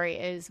Rory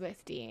is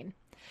with Dean.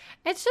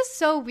 It's just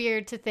so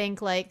weird to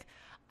think, like,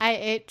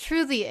 It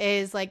truly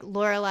is like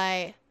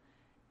Lorelai,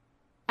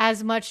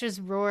 as much as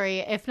Rory,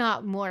 if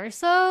not more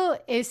so,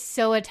 is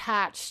so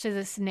attached to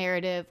this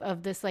narrative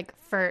of this like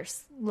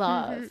first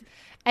love.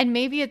 And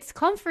maybe it's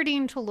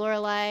comforting to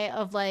Lorelai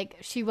of like,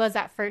 she was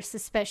at first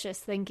suspicious,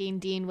 thinking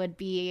Dean would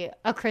be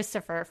a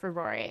Christopher for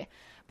Rory.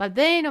 But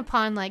then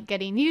upon like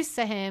getting used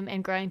to him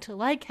and growing to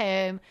like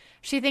him,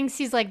 she thinks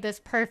he's like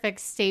this perfect,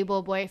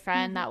 stable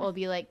boyfriend that will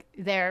be like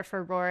there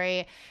for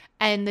Rory.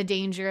 And the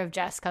danger of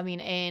Jess coming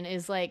in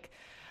is like,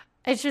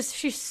 it's just,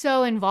 she's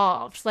so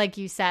involved, like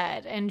you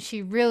said, and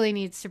she really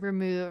needs to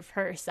remove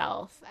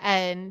herself.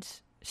 And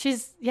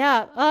she's,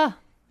 oh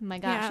my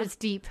gosh, it's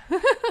deep.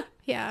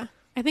 Yeah.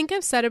 I think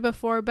I've said it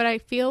before, but I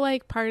feel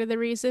like part of the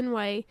reason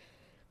why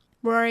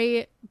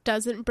Rory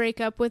doesn't break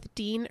up with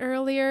Dean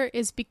earlier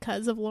is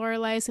because of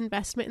Lorelai's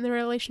investment in the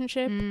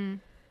relationship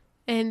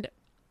and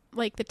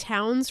like the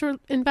town's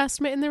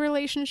investment in the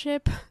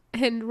relationship.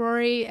 And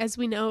Rory, as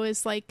we know,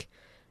 is like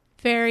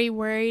very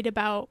worried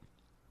about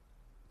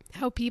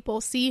how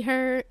people see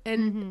her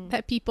and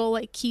that people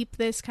like keep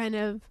this kind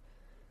of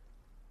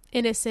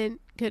innocent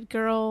good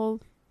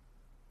girl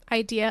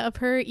idea of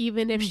her,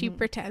 even if she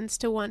pretends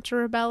to want to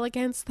rebel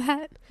against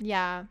that.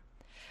 Yeah.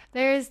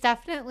 There's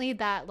definitely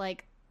that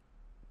like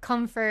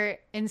comfort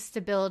and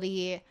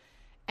stability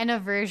and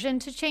aversion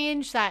to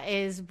change that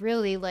is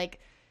really like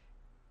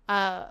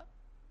a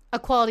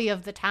quality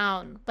of the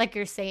town, like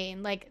you're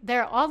saying. Like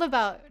they're all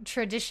about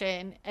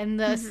tradition and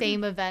the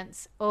same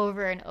events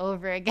over and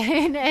over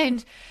again.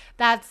 And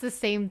that's the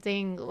same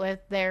thing with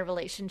their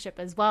relationship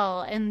as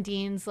well. And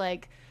Dean's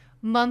like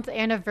month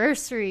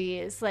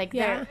anniversaries, like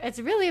it's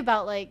really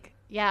about like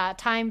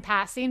time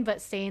passing but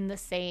staying the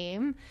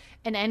same,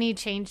 and any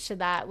change to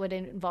that would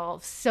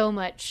involve so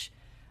much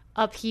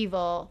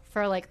upheaval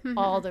for like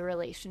all the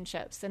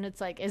relationships, and it's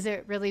like, is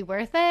it really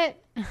worth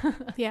it?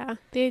 The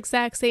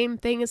exact same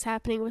thing is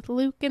happening with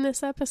Luke in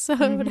this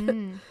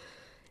episode.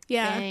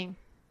 Dang.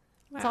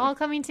 Wow. It's all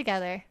coming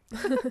together.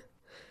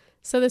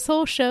 So this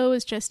whole show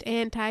is just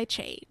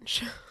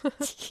anti-change.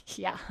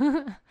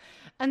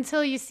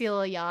 Until you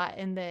steal a yacht,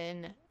 and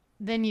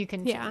then you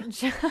can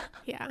change.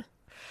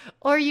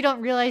 Or you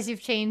don't realize you've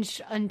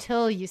changed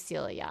until you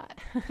steal a yacht.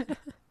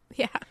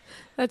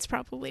 That's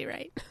probably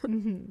right.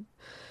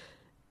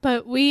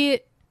 But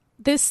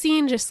this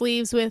scene just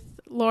leaves with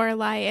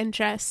Lorelai and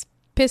Jess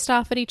pissed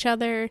off at each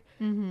other,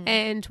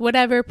 and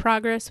whatever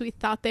progress we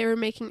thought they were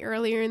making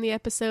earlier in the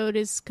episode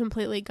is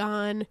completely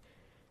gone.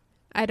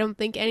 I don't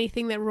think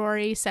anything that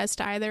Rory says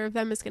to either of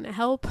them is going to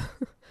help.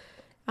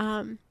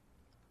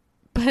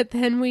 But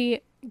then we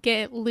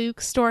get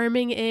Luke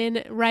storming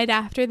in right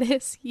after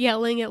this,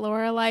 yelling at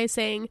Lorelai,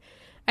 saying,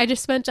 "I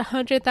just spent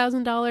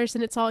 $100,000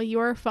 and it's all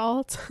your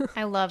fault."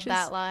 I love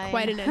that line.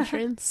 Quite an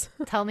entrance.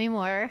 Tell me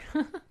more.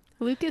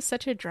 Luke is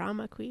such a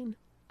drama queen.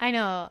 I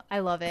know. I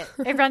love it.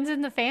 It runs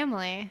in the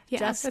family.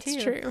 That's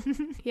true.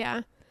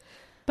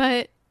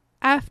 But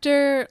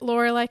after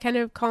Lorelai kind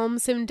of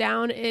calms him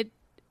down, it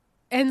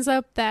ends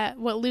up that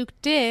what Luke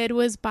did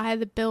was buy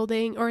the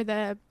building, or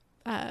the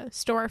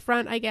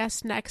storefront, I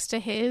guess, next to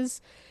his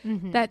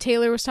that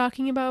Taylor was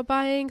talking about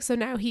buying. So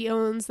now he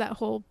owns that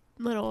whole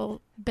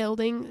little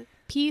building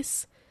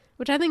piece,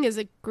 which I think is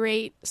a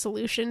great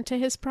solution to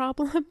his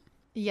problem.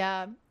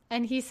 Yeah.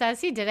 And he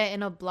says he did it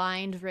in a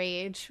blind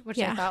rage, which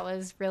I thought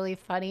was really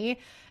funny.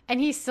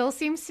 And he still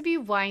seems to be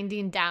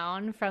winding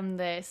down from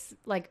this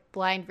like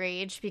blind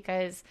rage,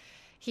 because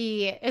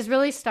he is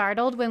really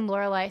startled when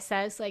Lorelai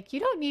says, like, you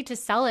don't need to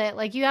sell it.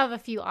 Like, you have a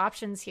few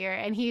options here.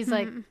 And he's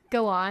like,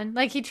 go on.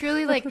 Like, he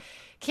truly like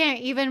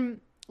can't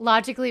even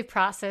logically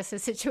process the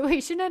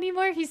situation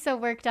anymore. He's so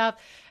worked up.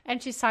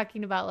 And she's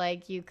talking about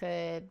like, you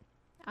could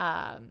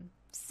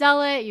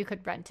sell it, you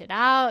could rent it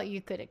out,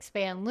 you could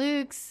expand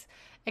Luke's,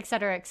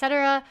 etc.,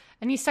 etc.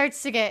 And he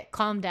starts to get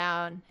calmed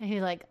down, and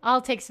he's like,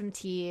 I'll take some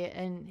tea.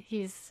 And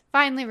he's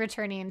finally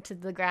returning to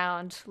the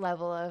ground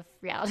level of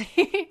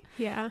reality.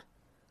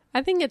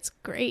 I think it's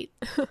great.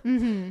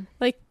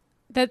 Like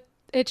that,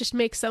 it just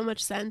makes so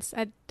much sense.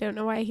 I don't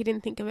know why he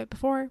didn't think of it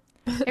before.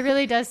 It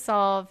really does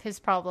solve his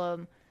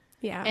problem.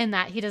 In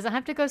that he doesn't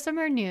have to go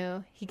somewhere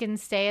new. He can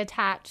stay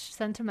attached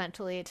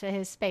sentimentally to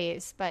his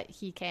space, but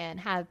he can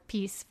have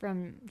peace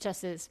from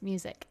just his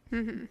music.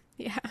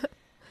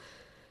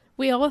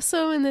 We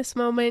also, in this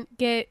moment,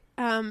 get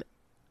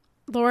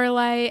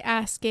Lorelai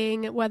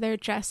asking whether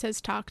Jess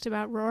has talked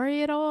about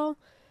Rory at all.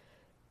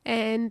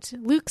 And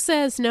Luke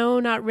says no,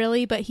 not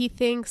really, but he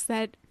thinks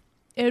that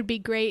it would be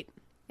great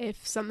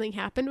if something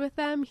happened with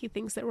them. He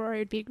thinks that Rory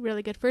would be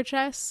really good for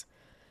Jess.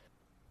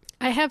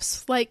 I have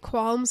slight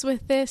qualms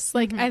with this.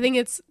 Like, I think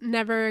it's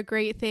never a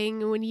great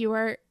thing when you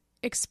are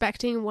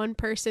expecting one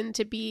person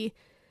to be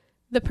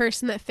the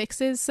person that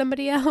fixes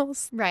somebody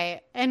else. Right.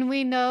 And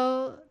we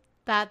know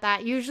that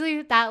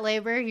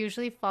labor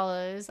usually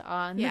follows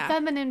on the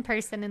feminine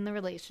person in the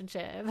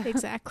relationship.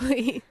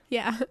 Exactly.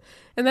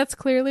 And that's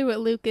clearly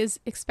what Luke is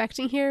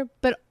expecting here.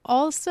 But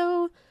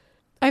also,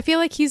 I feel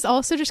like he's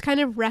also just kind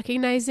of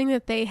recognizing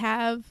that they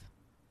have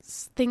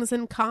things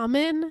in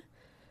common.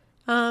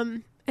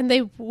 And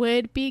they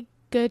would be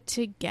good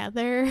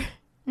together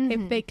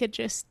if they could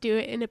just do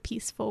it in a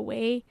peaceful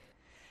way.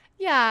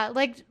 Yeah,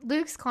 like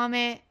Luke's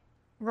comment,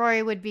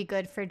 Rory would be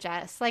good for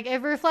Jess. Like,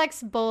 it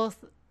reflects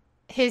both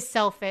his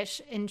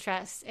selfish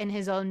interest in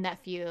his own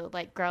nephew,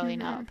 like,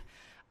 growing up.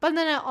 But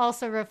then it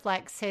also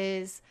reflects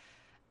his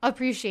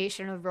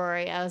appreciation of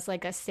Rory as,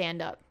 like, a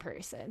stand-up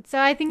person. So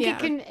I think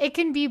it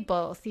can be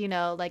both, you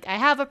know? Like, I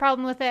have a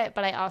problem with it,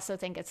 but I also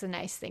think it's a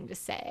nice thing to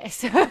say.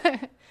 So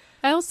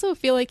I also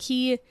feel like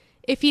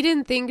if he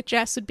didn't think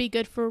Jess would be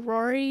good for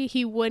Rory,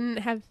 he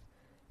wouldn't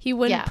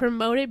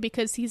promote it,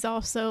 because he's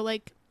also,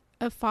 like,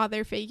 a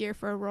father figure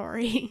for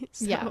Rory.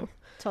 So. Yeah,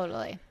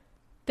 totally.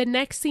 The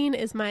next scene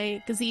is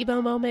my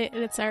gazebo moment,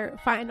 and it's our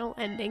final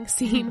ending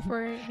scene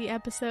for the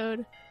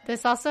episode.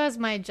 This also has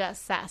my Jess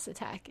sass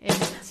attack in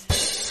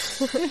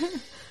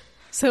it.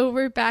 So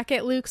we're back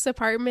at Luke's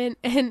apartment,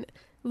 and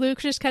Luke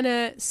just kind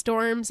of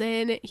storms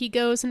in. He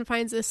goes and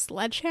finds a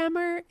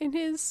sledgehammer in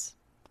his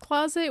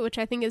closet, which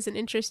I think is an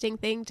interesting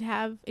thing to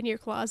have in your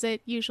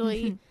closet.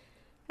 Usually,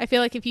 I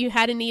feel like if you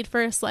had a need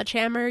for a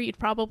sledgehammer, you'd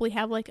probably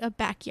have like a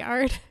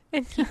backyard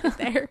and keep it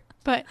there.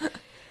 But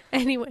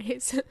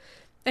anyways,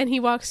 and he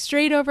walks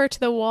straight over to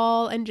the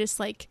wall and just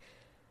like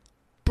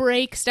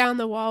breaks down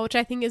the wall, which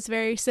I think is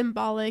very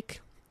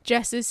symbolic.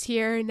 Jess is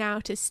here now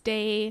to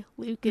stay.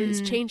 Luke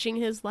is changing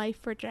his life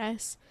for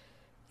Jess.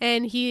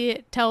 And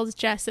he tells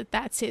Jess that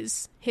that's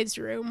his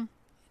room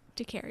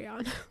to carry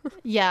on.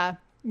 Yeah.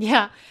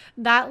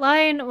 That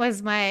line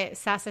was my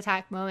sass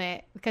attack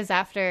moment, because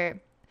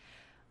after,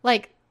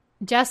 like,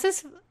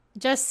 Jess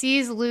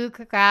sees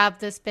Luke grab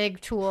this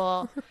big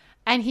tool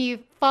and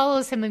he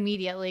follows him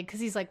immediately because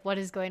he's like, what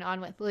is going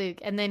on with Luke?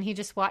 And then he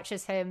just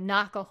watches him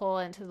knock a hole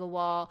into the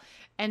wall.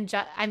 And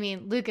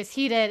Luke is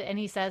heated and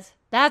he says,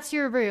 that's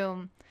your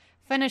room.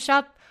 Finish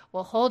up.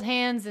 We'll hold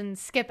hands and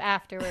skip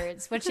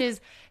afterwards, which is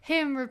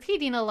him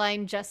repeating a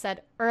line Jess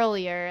said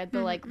earlier.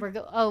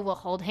 We'll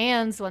hold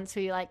hands once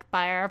we like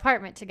buy our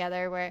apartment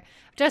together, where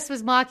Jess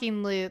was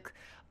mocking Luke.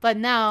 But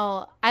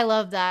now I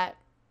love that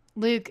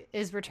Luke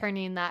is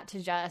returning that to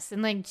Jess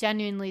and like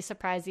genuinely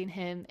surprising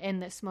him in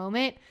this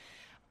moment.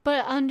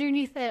 But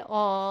underneath it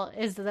all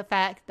is the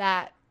fact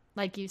that,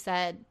 like you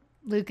said,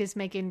 Luke is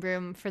making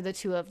room for the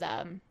two of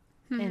them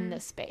in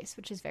this space,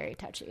 which is very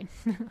touching.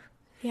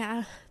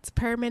 Yeah, it's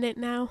permanent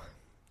now.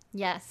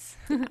 Yes.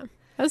 Yeah.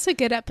 That was a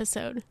good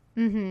episode.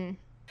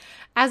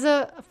 As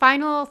a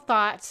final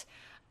thought,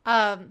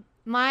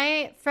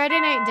 my Friday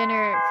night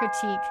dinner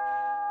critique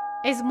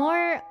is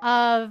more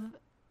of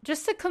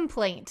just a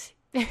complaint.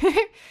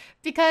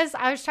 Because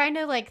I was trying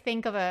to like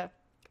think of a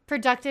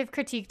productive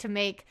critique to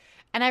make,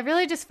 and I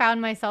really just found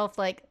myself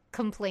like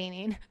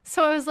complaining.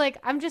 So I was like,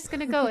 I'm just going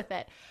to go with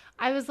it.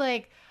 I was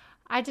like,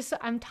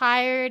 I'm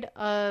tired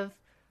of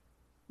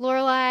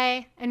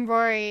Lorelai and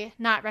Rory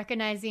not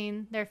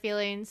recognizing their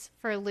feelings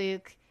for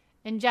Luke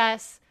and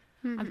Jess.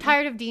 I'm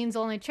tired of Dean's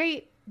only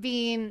trait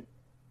being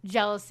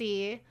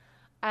jealousy.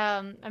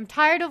 I'm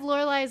tired of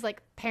Lorelai's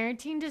like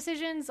parenting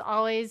decisions.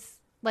 Always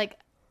like,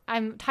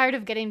 I'm tired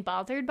of getting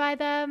bothered by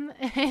them.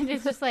 And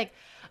it's just like,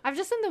 I'm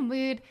just in the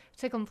mood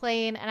to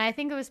complain. And I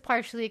think it was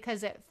partially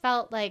because it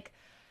felt like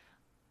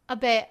a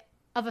bit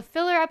of a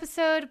filler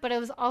episode, but it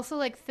was also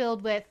like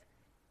filled with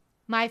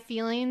my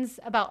feelings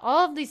about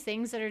all of these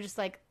things that are just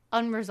like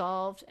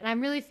unresolved. And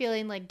I'm really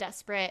feeling like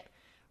desperate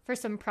for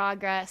some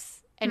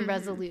progress and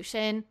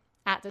resolution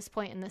at this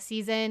point in the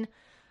season.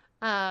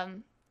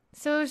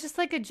 So it was just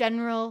like a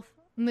general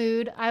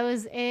mood I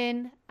was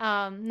in,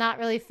 not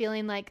really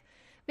feeling like,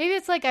 maybe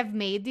it's like I've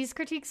made these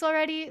critiques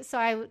already. So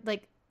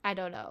I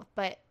don't know,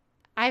 but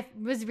I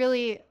was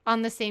really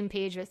on the same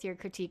page with your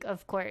critique,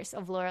 of course,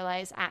 of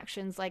Lorelai's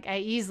actions. Like I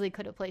easily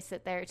could have placed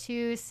it there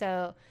too.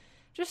 So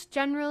just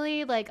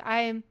generally, like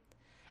and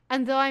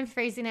though I'm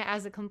phrasing it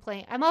as a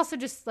complaint, I'm also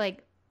just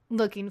like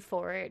looking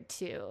forward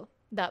to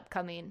the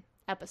upcoming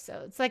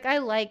episodes. Like I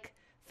like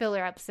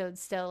filler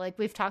episodes still. Like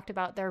we've talked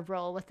about their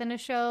role within a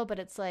show, but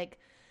it's like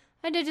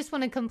I did just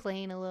want to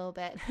complain a little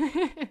bit.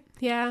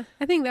 Yeah,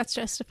 I think that's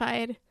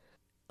justified.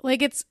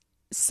 Like it's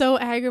so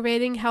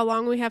aggravating how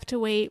long we have to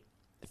wait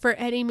for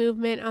any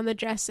movement on the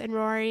Jess and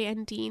Rory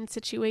and Dean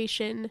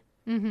situation.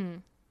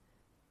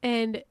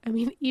 And I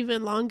mean,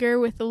 even longer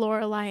with the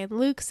Lorelai and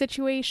Luke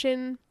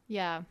situation.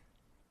 Yeah.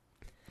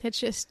 It's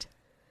just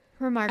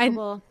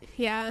remarkable.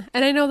 Yeah.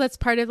 And I know that's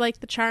part of like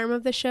the charm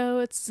of the show.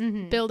 It's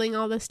building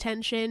all this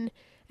tension.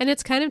 And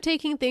it's kind of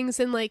taking things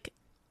in like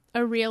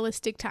a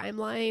realistic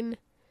timeline.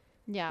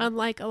 Yeah.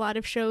 Unlike a lot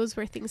of shows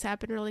where things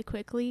happen really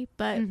quickly.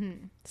 But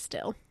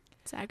still,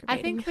 it's aggravating.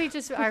 I think we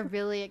just are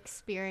really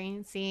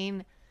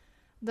experiencing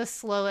the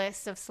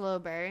slowest of slow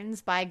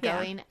burns by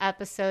going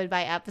episode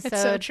by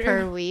episode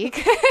per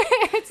week.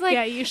 It's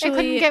like, usually it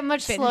couldn't get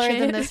much slower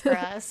than this for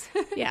us.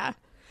 Yeah.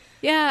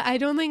 Yeah, I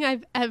don't think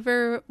I've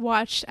ever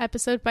watched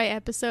episode by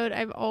episode.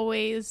 I've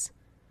always,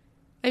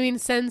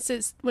 since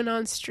it went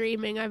on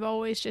streaming, I've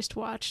always just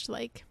watched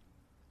like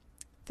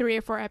 3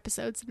 or 4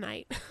 episodes a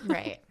night.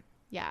 Right.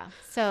 Yeah.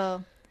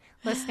 So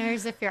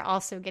Listeners, if you're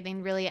also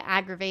getting really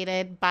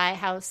aggravated by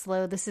how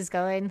slow this is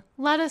going,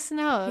 let us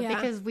know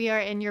because we are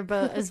in your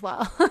boat as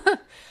well.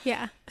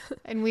 Yeah.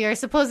 And we are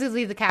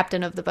supposedly the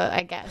captain of the boat,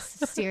 I guess,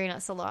 steering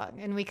us along.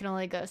 And we can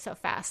only go so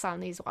fast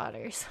on these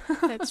waters.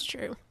 That's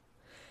true.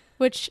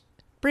 Which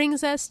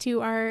brings us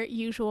to our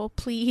usual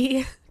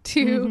plea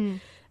to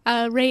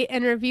rate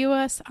and review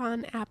us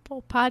on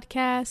Apple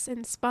Podcasts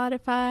and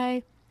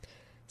Spotify.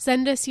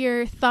 Send us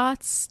your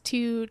thoughts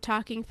to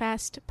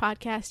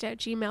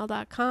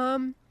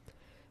talkingfastpodcast@gmail.com.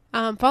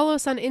 Follow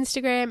us on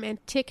Instagram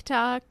and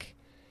TikTok,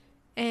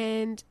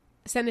 and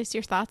send us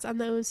your thoughts on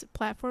those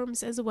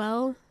platforms as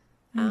well.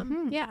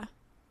 Yeah.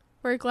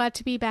 We're glad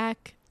to be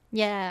back.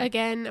 Yeah.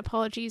 Again,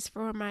 apologies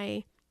for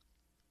my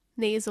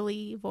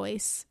nasally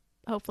voice.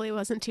 Hopefully it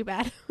wasn't too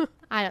bad.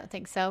 I don't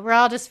think so. We're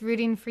all just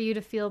rooting for you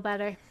to feel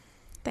better.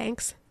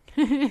 Thanks.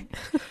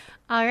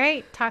 All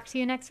right. Talk to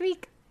you next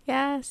week.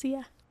 Yeah, see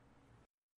ya.